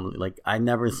anomaly. Like I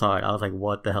never saw it. I was like,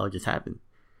 what the hell just happened?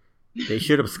 They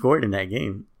should have scored in that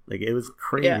game. Like it was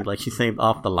crazy. Yeah. Like she saved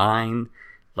off the line,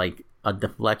 like a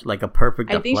perfect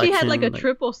deflection. I think she had like a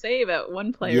triple save at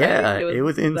one play. Yeah, right? it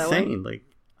was insane. Like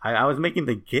I was making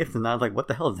the gifs and I was like, what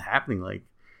the hell is happening? Like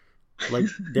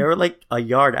they were like a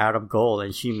yard out of goal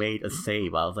and she made a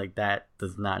save. I was like, that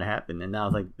does not happen. And I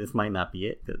was like, this might not be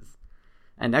it.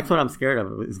 And that's what I'm scared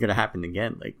of is going to happen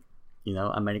again. Like, you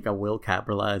know, America will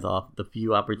capitalize off the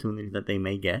few opportunities that they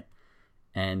may get.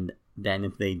 And then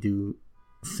if they do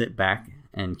sit back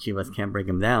and Chivas can't break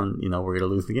them down, you know, we're going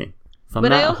to lose the game. So I'm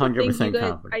not 100%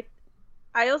 confident.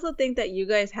 I also think that you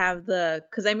guys have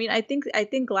because I mean, I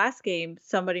think last game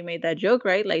somebody made that joke,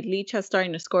 right? Like Licha's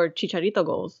starting to score Chicharito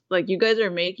goals. Like you guys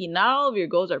are making, not all of your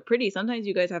goals are pretty. Sometimes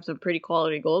you guys have some pretty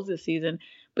quality goals this season,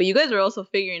 but you guys are also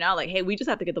figuring out like, hey, we just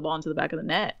have to get the ball into the back of the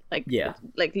net. Like, yeah,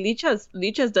 like Licha's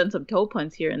done some toe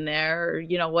punts here and there, or,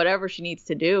 you know, whatever she needs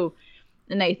to do.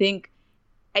 And I think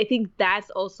that's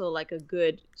also like a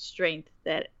good strength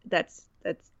that's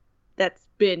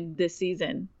been this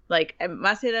season. Like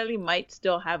Macharelli might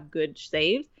still have good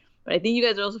saves, but I think you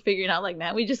guys are also figuring out like,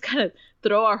 man, we just kind of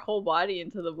throw our whole body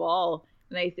into the ball,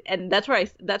 and that's where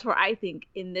I think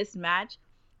in this match,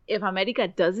 if America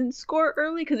doesn't score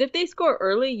early, because if they score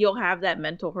early, you'll have that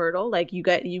mental hurdle. Like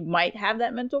you might have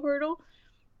that mental hurdle,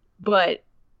 but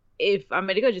if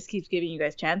America just keeps giving you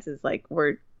guys chances, like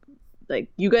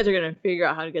you guys are gonna figure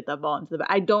out how to get that ball into the back.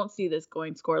 I don't see this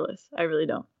going scoreless. I really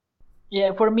don't.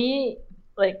 Yeah, for me,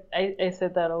 like I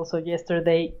said that also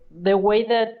yesterday, the way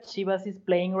that Chivas is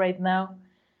playing right now,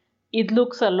 it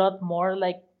looks a lot more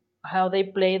like how they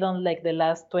played on like the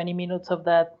last 20 minutes of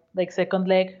that like second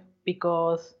leg,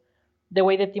 because the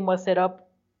way the team was set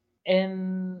up.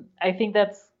 And I think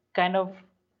that's kind of,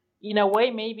 in a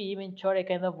way, maybe even Chore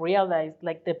kind of realized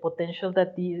like the potential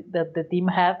that the team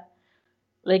had.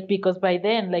 Like, because by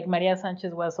then, like Maria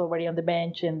Sanchez was already on the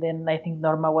bench, and then I think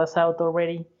Norma was out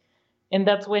already. And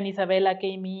that's when Isabela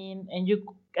came in. And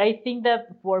I think that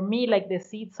for me, like the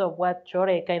seeds of what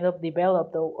Chore kind of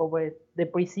developed over the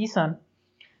preseason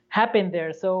happened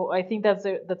there. So I think that's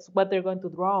what they're going to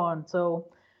draw on. So,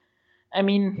 I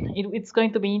mean, it's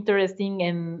going to be interesting.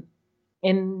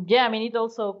 And yeah, I mean, it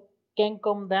also can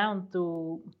come down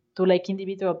to like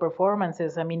individual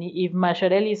performances. I mean, if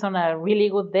Macharelli is on a really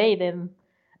good day, then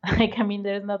like, I mean,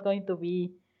 there's not going to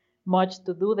be much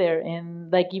to do there.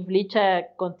 And like if Licha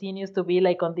continues to be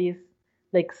like on this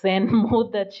like zen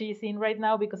mood that she's in right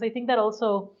now, because I think that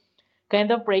also kind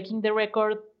of breaking the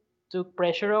record took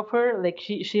pressure off her. Like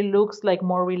she looks like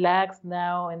more relaxed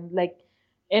now, and like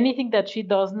anything that she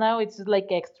does now, it's like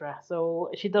extra.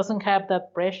 So she doesn't have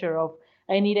that pressure of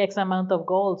I need X amount of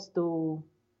goals to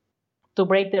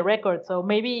break the record. So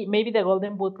maybe the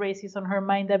Golden Boot race is on her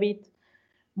mind a bit,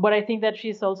 but I think that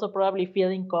she's also probably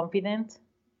feeling confident.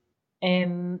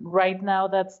 And right now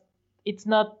it's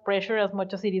not pressure as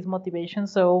much as it is motivation.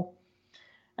 So,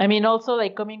 I mean, also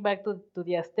like coming back to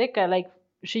the Azteca, like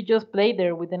she just played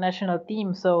there with the national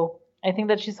team. So I think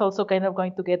that she's also kind of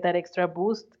going to get that extra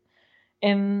boost.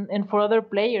 And for other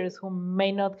players who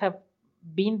may not have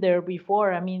been there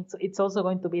before, I mean, it's also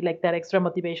going to be like that extra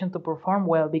motivation to perform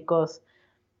well, because,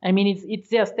 I mean, it's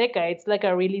the Azteca. It's like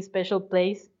a really special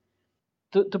place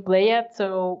to play at.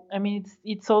 So, I mean,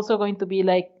 it's also going to be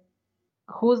like,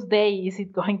 whose day is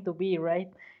it going to be, right?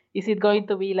 Is it going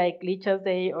to be like Licha's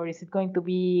day, or is it going to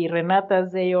be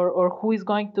Renata's day, or who is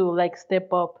going to like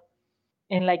step up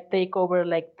and like take over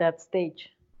like that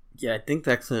stage? Yeah, I think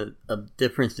that's a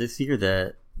difference this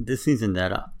season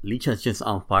that Licha's just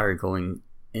on fire going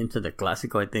into the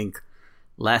Clasico. I think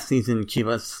last season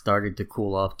Chivas started to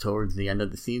cool off towards the end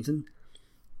of the season,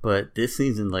 but this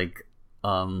season, like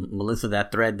Melissa,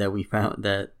 that thread that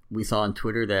we saw on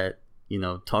Twitter that, you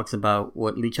know, talks about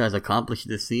what Licha has accomplished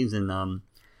this season.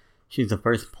 She's the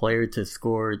first player to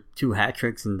score 2 hat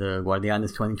tricks in the Guardianes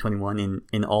 2021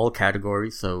 in all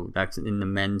categories. So that's in the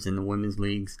men's and the women's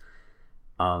leagues.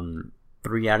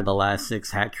 3 out of the last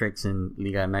 6 hat tricks in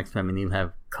Liga MX Femenil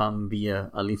have come via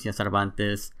Alicia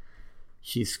Cervantes.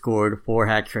 She scored 4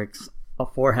 hat tricks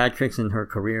in her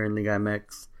career in Liga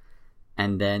MX.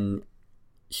 And then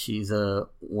she's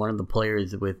one of the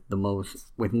players with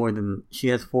she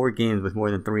has 4 games with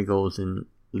more than 3 goals in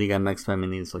Liga MX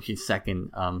Femenil, so she's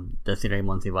second. Desiree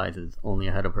Monsiváis is only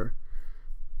ahead of her.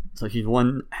 So she's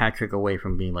 1 hat trick away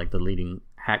from being like the leading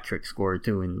hat trick scorer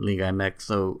too in Liga MX.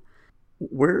 So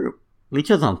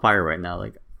Licha's on fire right now.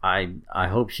 Like I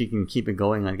hope she can keep it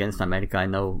going against America. I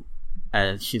know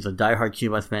as she's a diehard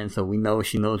Chivas fan, so we know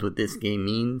she knows what this game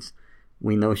means.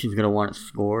 We know she's gonna want to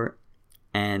score,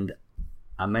 and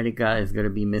America is gonna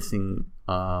be missing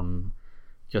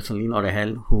Jocelyn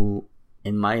Orejel, who,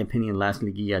 in my opinion, last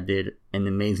Liguilla did an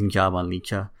amazing job on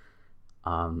Licha.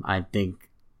 I think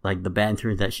like the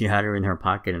banter that she had her in her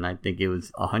pocket, and I think it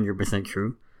was 100%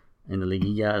 true. In the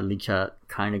Liguilla, Licha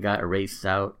kind of got erased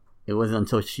out. It wasn't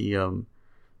until she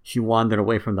wandered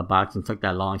away from the box and took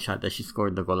that long shot that she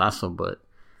scored the golazo. But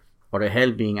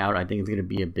Orejel being out, I think, is going to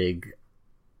be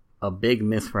a big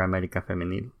miss for America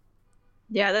Femenil.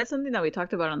 Yeah, that's something that we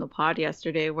talked about on the pod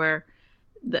yesterday, where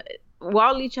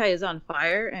while Licha is on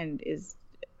fire and is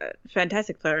a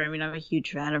fantastic player, I mean, I'm a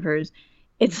huge fan of hers.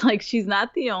 It's like she's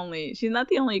not the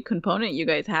only component you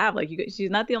guys have. Like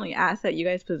she's not the only asset you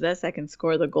guys possess that can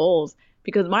score the goals.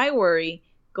 Because my worry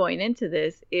going into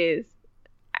this is,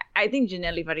 I think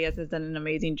Janely Farias has done an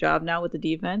amazing job now with the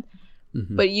defense.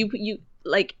 Mm-hmm. But you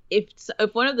like if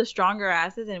one of the stronger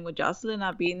assets, and with Jocelyn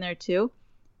not being there too,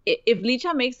 if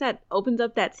Licha opens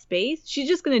up that space, she's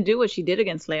just gonna do what she did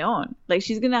against León. Like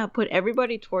she's gonna put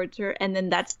everybody towards her, and then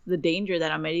that's the danger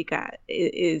that America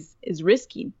is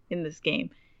risking in this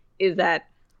game, is that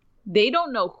they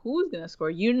don't know who's gonna score.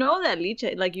 You know that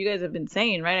Licha, like you guys have been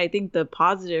saying, right? I think the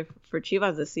positive for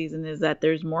Chivas this season is that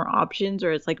there's more options,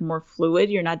 or it's like more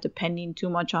fluid. You're not depending too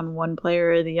much on one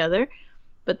player or the other.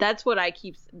 But that's what I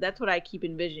keep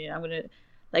envisioning.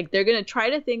 They're going to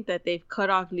try to think that they've cut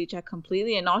off Licha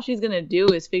completely, and all she's going to do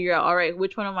is figure out, all right,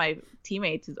 which one of my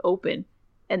teammates is open,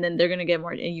 and then they're going to get more,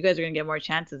 and you guys are going to get more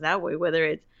chances that way, whether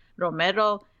it's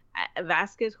Romero,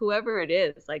 Vasquez, whoever it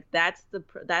is. Like, that's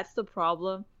the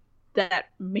problem that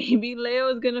maybe Leo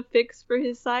is going to fix for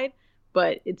his side,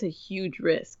 but it's a huge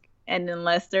risk. And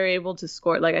unless they're able to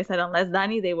score, like I said, unless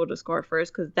Dani's able to score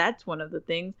first, because that's one of the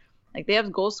things. Like, they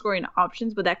have goal-scoring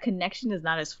options, but that connection is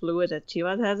not as fluid as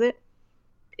Chivas has it.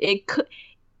 It could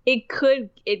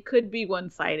be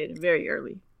one-sided very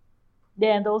early.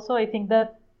 Yeah, and also I think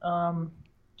that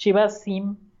Chivas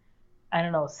seem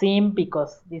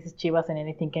because this is Chivas and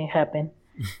anything can happen.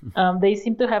 They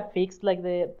seem to have fixed like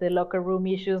the locker room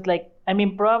issues. Like, I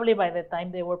mean, probably by the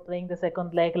time they were playing the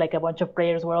second leg, like a bunch of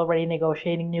players were already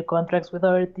negotiating new contracts with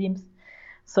other teams.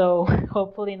 So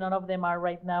hopefully none of them are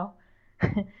right now.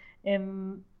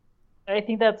 And I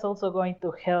think that's also going to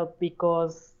help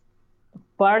because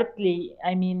partly,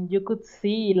 I mean, you could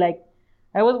see, like,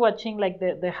 I was watching like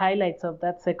the highlights of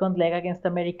that second leg against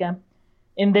America,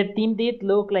 and the team did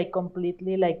look like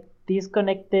completely like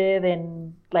disconnected,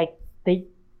 and like they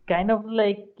kind of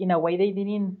like in a way they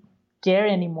didn't care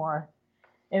anymore.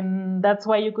 And that's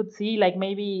why you could see like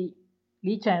maybe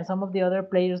Licha and some of the other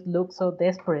players look so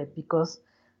desperate because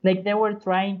like they were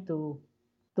trying to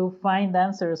find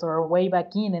answers or a way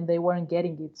back in and they weren't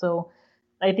getting it. So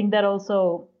I think that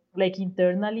also like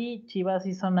internally Chivas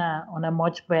is on a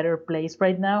much better place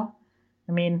right now.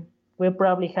 I mean, we'll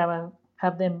probably have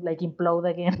them like implode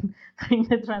again during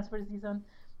the transfer season,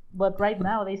 but right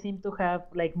now they seem to have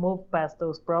like moved past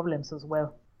those problems as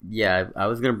well. Yeah, I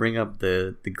was gonna bring up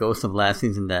the ghost of last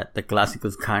season, that the Clasico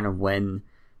is kind of when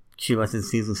Chivas'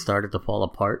 season started to fall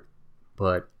apart,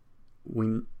 but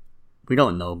we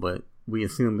don't know, but we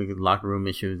assume because locker room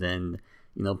issues and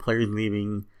players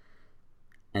leaving,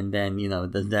 and then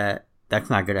that's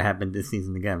not gonna happen this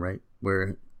season again, right?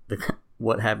 Where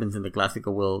what happens in the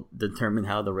Clasico will determine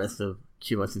how the rest of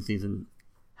Chivas' season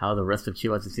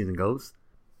goes.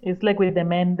 It's like with the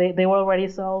men; they were already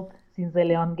sold since the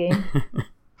León game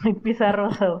with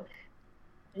Pizarro. So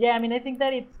yeah, I mean, I think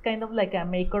that it's kind of like a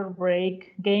make or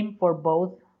break game for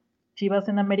both Chivas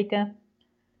and America.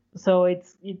 So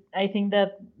I think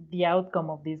that the outcome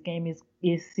of this game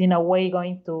is in a way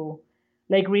going to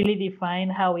like really define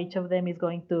how each of them is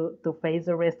going to face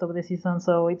the rest of the season.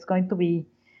 So it's going to be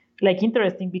like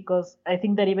interesting because I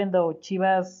think that even though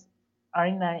Chivas are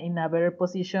in a better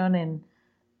position and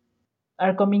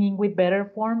are coming in with better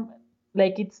form,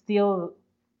 like it's still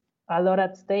a lot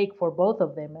at stake for both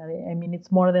of them. I mean,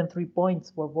 it's more than 3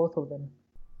 points for both of them.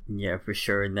 Yeah, for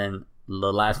sure. And then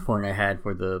the last point I had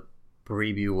for the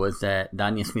preview was that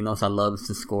Dani Espinosa loves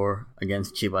to score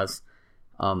against Chivas.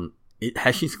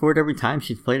 Has she scored every time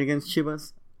she's played against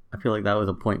Chivas? I feel like that was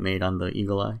a point made on the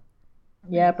Eagle Eye.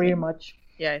 Yeah, pretty much.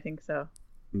 Yeah, I think so.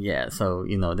 Yeah, so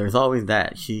there's always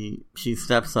that. She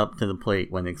steps up to the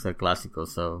plate when it's a Clásico,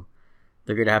 so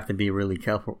they're gonna have to be really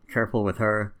careful with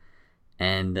her.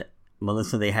 And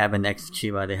Melissa, they have an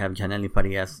ex-Chiva. They have Janely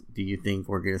Farias. Do you think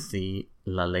we're gonna see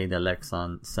La Ley del Ex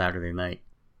on Saturday night?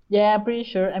 Yeah, I'm pretty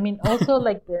sure. I mean, also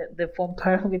like the fun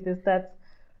part with this that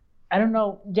I don't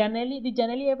know. Did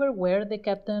Janely ever wear the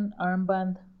captain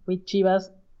armband with Chivas?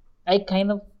 I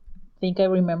kind of think I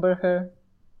remember her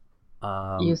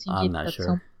using I'm it not at sure.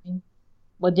 some point.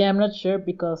 But yeah, I'm not sure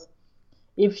because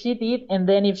if she did, and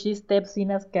then if she steps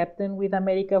in as captain with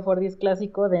America for this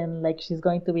Clásico, then like she's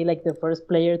going to be like the first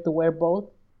player to wear both.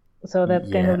 So that's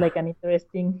kind of Yeah. like an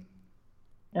interesting,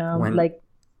 When like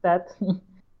that.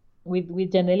 With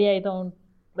Janely, I don't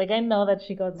like. I know that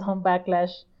she got some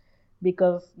backlash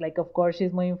because, like, of course,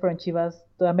 she's moving from Chivas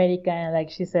to America, and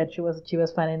like she said, she was a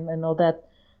Chivas fan and all that.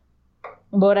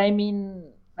 But I mean,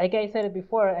 like I said it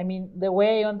before, I mean, the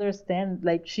way I understand,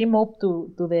 like, she moved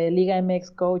to the Liga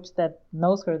MX coach that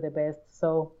knows her the best.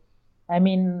 So, I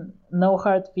mean, no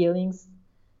hard feelings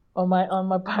on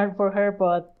my part for her,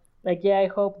 but like, yeah, I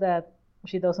hope that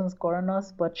she doesn't score on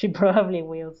us, but she probably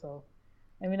will. So,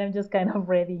 I mean, I'm just kind of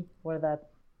ready for that.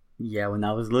 Yeah, when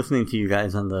I was listening to you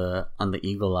guys on the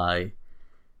Eagle Eye,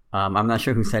 I'm not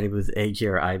sure who said it was AJ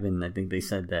or Ivan. I think they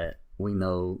said that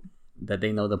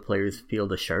they know the players feel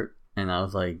the shirt, and I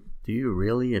was like, do you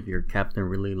really? If your captain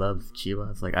really loves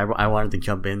Chivas, like I wanted to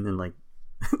jump in and like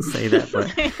say that,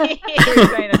 but You were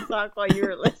trying to talk while you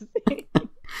were listening.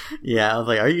 yeah, I was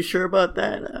like, are you sure about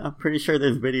that? I'm pretty sure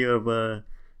there's video of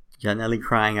Janely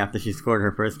crying after she scored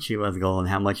her first Chivas goal and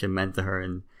how much it meant to her,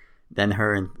 and then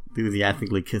her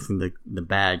enthusiastically kissing the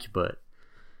badge. But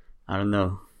I don't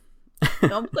know.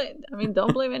 Don't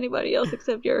blame anybody else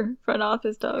except your front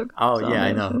office, dog. Oh So, yeah,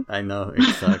 I know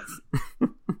it sucks.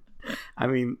 I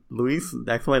mean, Luis.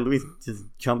 That's why Luis just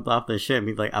jumped off the ship.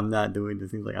 He's like, I'm not doing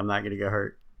this. He's like, I'm not gonna get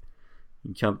hurt.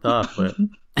 He jumped off, but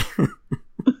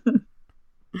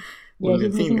Yeah,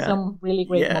 he's missing some really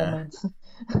great moments.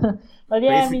 But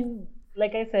yeah, I mean,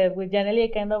 like I said, with Janely,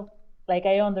 I kind of like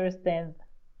I understand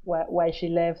why she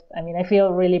left. I mean, I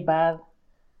feel really bad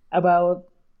about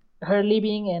her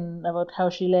leaving and about how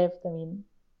she left. I mean,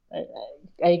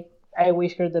 I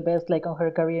wish her the best, like on her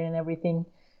career and everything.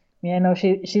 I mean, I know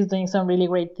she's doing some really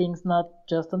great things, not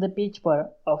just on the pitch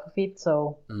but off of it.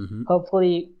 So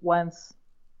hopefully, once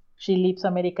she leaves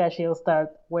America, she'll start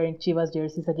wearing Chivas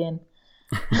jerseys again.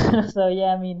 So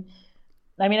yeah, I mean,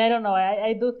 I don't know.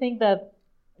 I do think that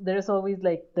there's always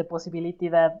like the possibility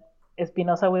that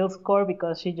Espinosa will score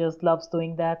because she just loves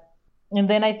doing that. And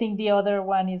then I think the other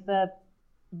one is that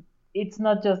it's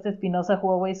not just Espinosa who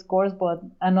always scores, but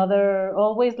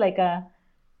always like a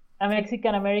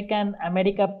Mexican American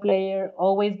America player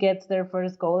always gets their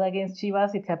first goal against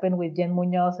Chivas. It happened with Jen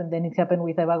Munoz, and then it happened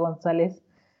with Eva Gonzalez.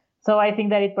 So I think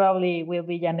that it probably will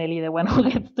be Janely, the one who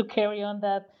gets to carry on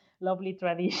that lovely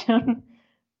tradition.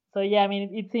 So yeah, I mean,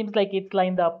 it seems like it's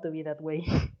lined up to be that way.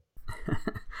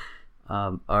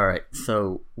 All right,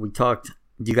 so we talked.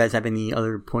 Do you guys have any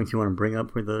other points you want to bring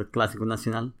up for the Clásico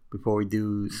Nacional before we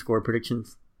do score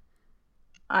predictions?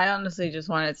 I honestly just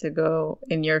wanted to go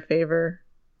in your favor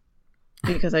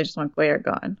because I just want Cuellar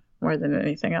gone more than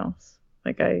anything else.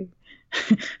 Like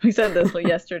we said this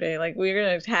yesterday. Like we're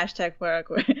gonna hashtag fuera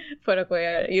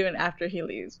Cuellar even after he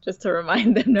leaves, just to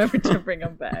remind them never to bring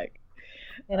him back.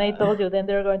 And I told you, then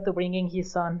they're going to bring in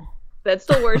his son. That's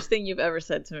the worst thing you've ever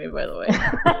said to me, by the way.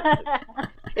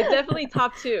 It's definitely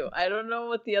top 2. I don't know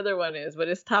what the other one is, but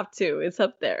it's top 2. It's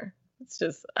up there. It's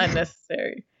just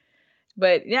unnecessary.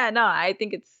 But yeah, no, I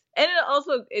think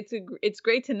it's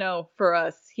great to know for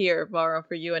us here, Varo,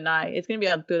 for you and I. It's gonna be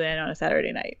on CDN on a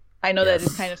Saturday night. I know that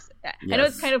it's I know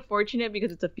it's kind of fortunate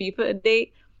because it's a FIFA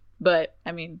date, but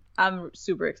I mean, I'm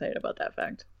super excited about that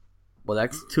fact. Well,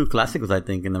 that's 2 Clásicos, I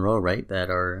think, in a row, right? That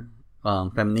are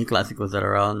Femenil Clásicos that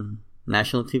are on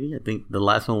national TV. I think the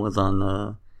last one was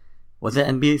on, was it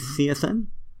NBCSN?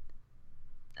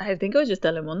 I think it was just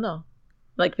Telemundo,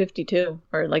 like 52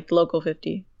 or like local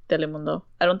 50 Telemundo.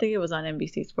 I don't think it was on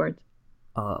NBC Sports.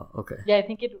 Oh, okay. Yeah, I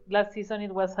think last season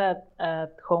it was at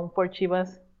home for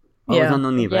Chivas. Oh, Yeah. it was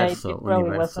on Universo. Yeah, it probably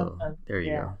Universo. was There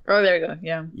you yeah. go. Oh, there you go.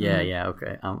 Yeah. Yeah,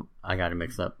 okay. I got it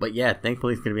mixed up. But yeah,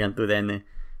 thankfully it's going to be on CDN.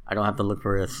 I don't have to look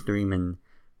for a stream and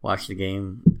watch the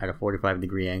game at a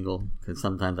 45-degree angle because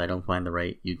sometimes I don't find the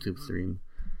right YouTube stream.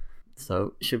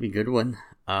 So, should be a good one.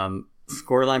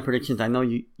 Scoreline predictions. I know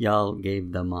y'all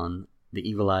gave them on the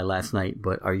Eagle Eye last night,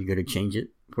 but are you going to change it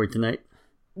for tonight?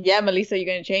 Yeah, Melissa, you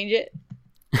going to change it?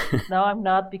 No, I'm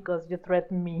not because you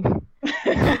threatened me.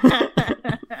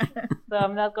 So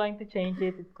I'm not going to change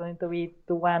it. It's going to be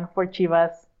 2-1 for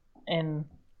Chivas. And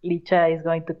Licha is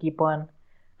going to keep on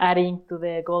adding to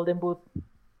the Golden Boot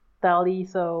tally.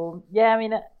 So yeah, I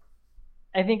mean,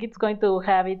 I think it's going to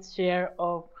have its share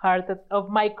of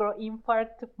micro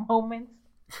infarct moments.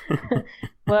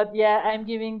 But yeah, I'm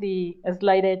giving a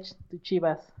slight edge to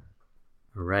Chivas.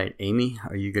 All right, Amy,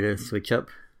 are you gonna switch up?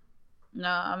 No,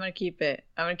 I'm gonna keep it.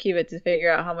 I'm gonna keep it to figure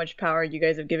out how much power you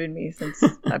guys have given me since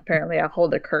apparently I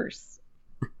hold a curse.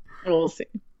 We'll see.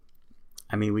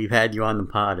 I mean, we've had you on the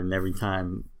pod, and every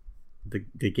time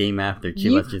the game after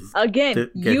Chivas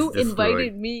you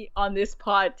invited me on this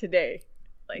pod today.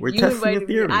 Like, we're testing a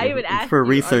theory. I even asked for you,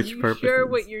 research are you purposes. Sure,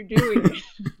 what you're doing?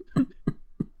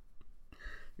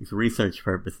 It's research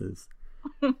purposes.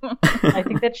 I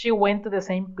think that she went to the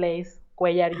same place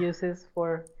Cuellar uses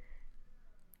for.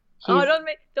 Don't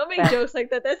make jokes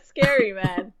like that. That's scary,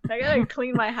 man. I gotta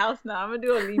clean my house now. I'm gonna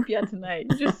do a limpia tonight.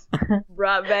 You just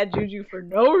brought bad juju for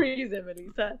no reason,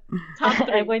 Melissa. Top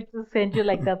 3. I'm going to send you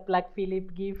like that Black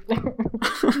Phillip gift.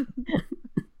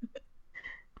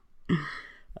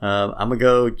 I'm gonna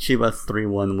go Chivas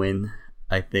 3-1 win.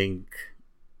 I think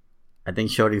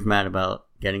Shorty's mad about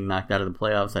getting knocked out of the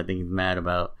playoffs. I think he's mad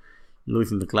about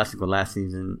losing the Clasico last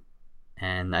season.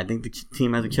 And I think the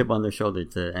team has a chip on their shoulder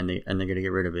and they're going to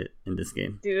get rid of it in this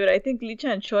game. Dude, I think Licha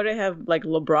and Chore have like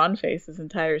LeBron face this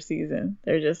entire season.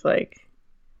 They're like,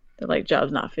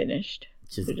 job's not finished.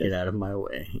 Just get out of my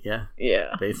way. Yeah.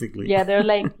 Yeah. Basically. Yeah, they're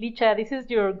like, Licha, this is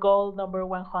your goal number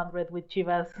 100 with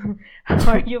Chivas.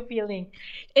 How are you feeling?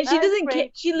 And she doesn't care.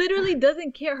 She literally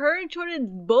doesn't care. Her and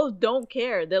Jordan both don't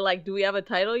care. They're like, do we have a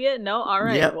title yet? No? All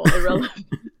right. Yep. Well, irrelevant.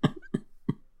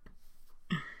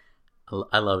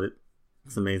 I love it.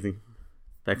 It's amazing.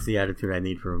 That's the attitude I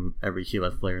need from every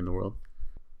Chivas player in the world.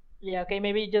 Yeah, okay,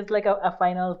 maybe just like a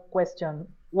final question.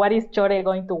 What is Chore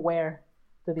going to wear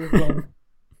to this game?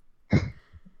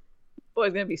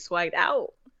 Boy's gonna be swagged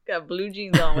out. Got blue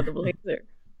jeans on with a blazer.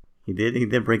 He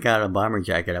did break out a bomber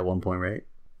jacket at one point, right?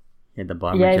 He had the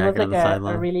bomber jacket it was on the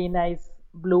sideline. A really nice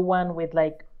blue one with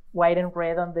like white and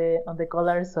red on the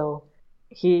collar. So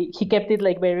he kept it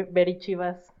like very very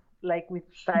Chivas, like with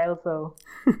style. So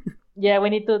yeah, we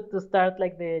need to start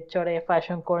like the Chore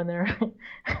fashion corner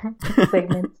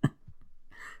segment.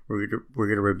 We're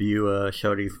gonna review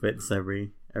Shorty's fits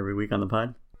every week on the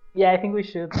pod. Yeah, I think we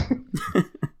should.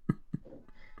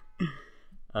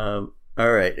 All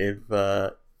right. If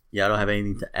y'all don't have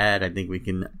anything to add, I think we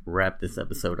can wrap this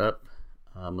episode up.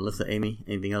 Melissa, Amy,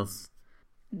 anything else?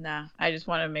 Nah, I just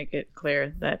want to make it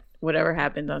clear that whatever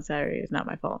happened on Saturday is not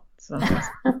my fault. So,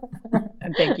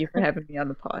 and thank you for having me on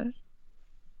the pod.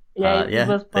 Yeah, it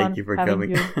was fun. Thank you for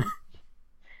coming.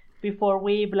 Before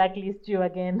we blacklist you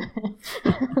again,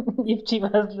 if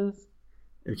Chivas lose.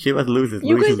 If Chivas loses,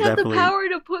 you Luis guys have definitely... the power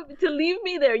to leave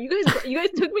me there. You guys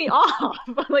took me off.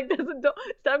 Like,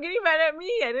 stop getting mad at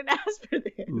me. I didn't ask for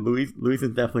this. Luis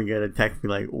is definitely gonna text me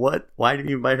like, "What? Why did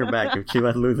you invite her back if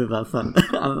Chivas loses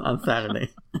on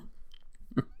Saturday?"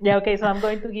 Yeah, okay. So I'm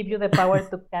going to give you the power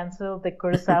to cancel the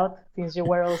curse out since you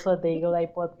were also the Eagle Eye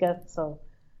podcast. So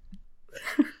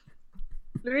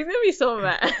Luis gonna be so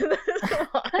mad.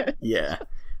 Yeah,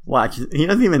 watch. He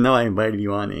doesn't even know I invited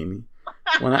you on, Amy.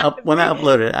 When I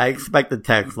upload it, I expect a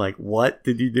text like, "What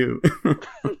did you do?"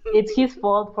 It's his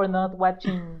fault for not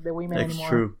watching the women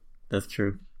anymore. That's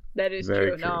true. That is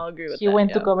true. No, I'll agree with that. He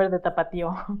went to cover the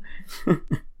Tapatio.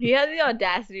 He has the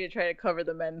audacity to try to cover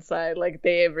the men's side, like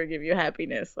they ever give you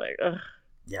happiness. Like, ugh.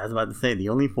 Yeah, I was about to say the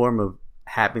only form of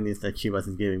happiness that Chivas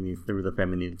is giving me is through the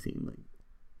feminine team. Like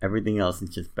everything else is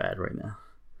just bad right now.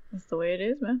 That's the way it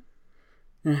is, man.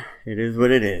 It is what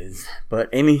it is. But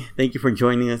Amy, thank you for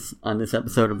joining us on this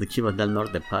episode of the Chivas del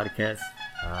Norte podcast.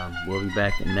 We'll be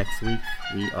back next week.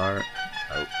 We are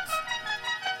out.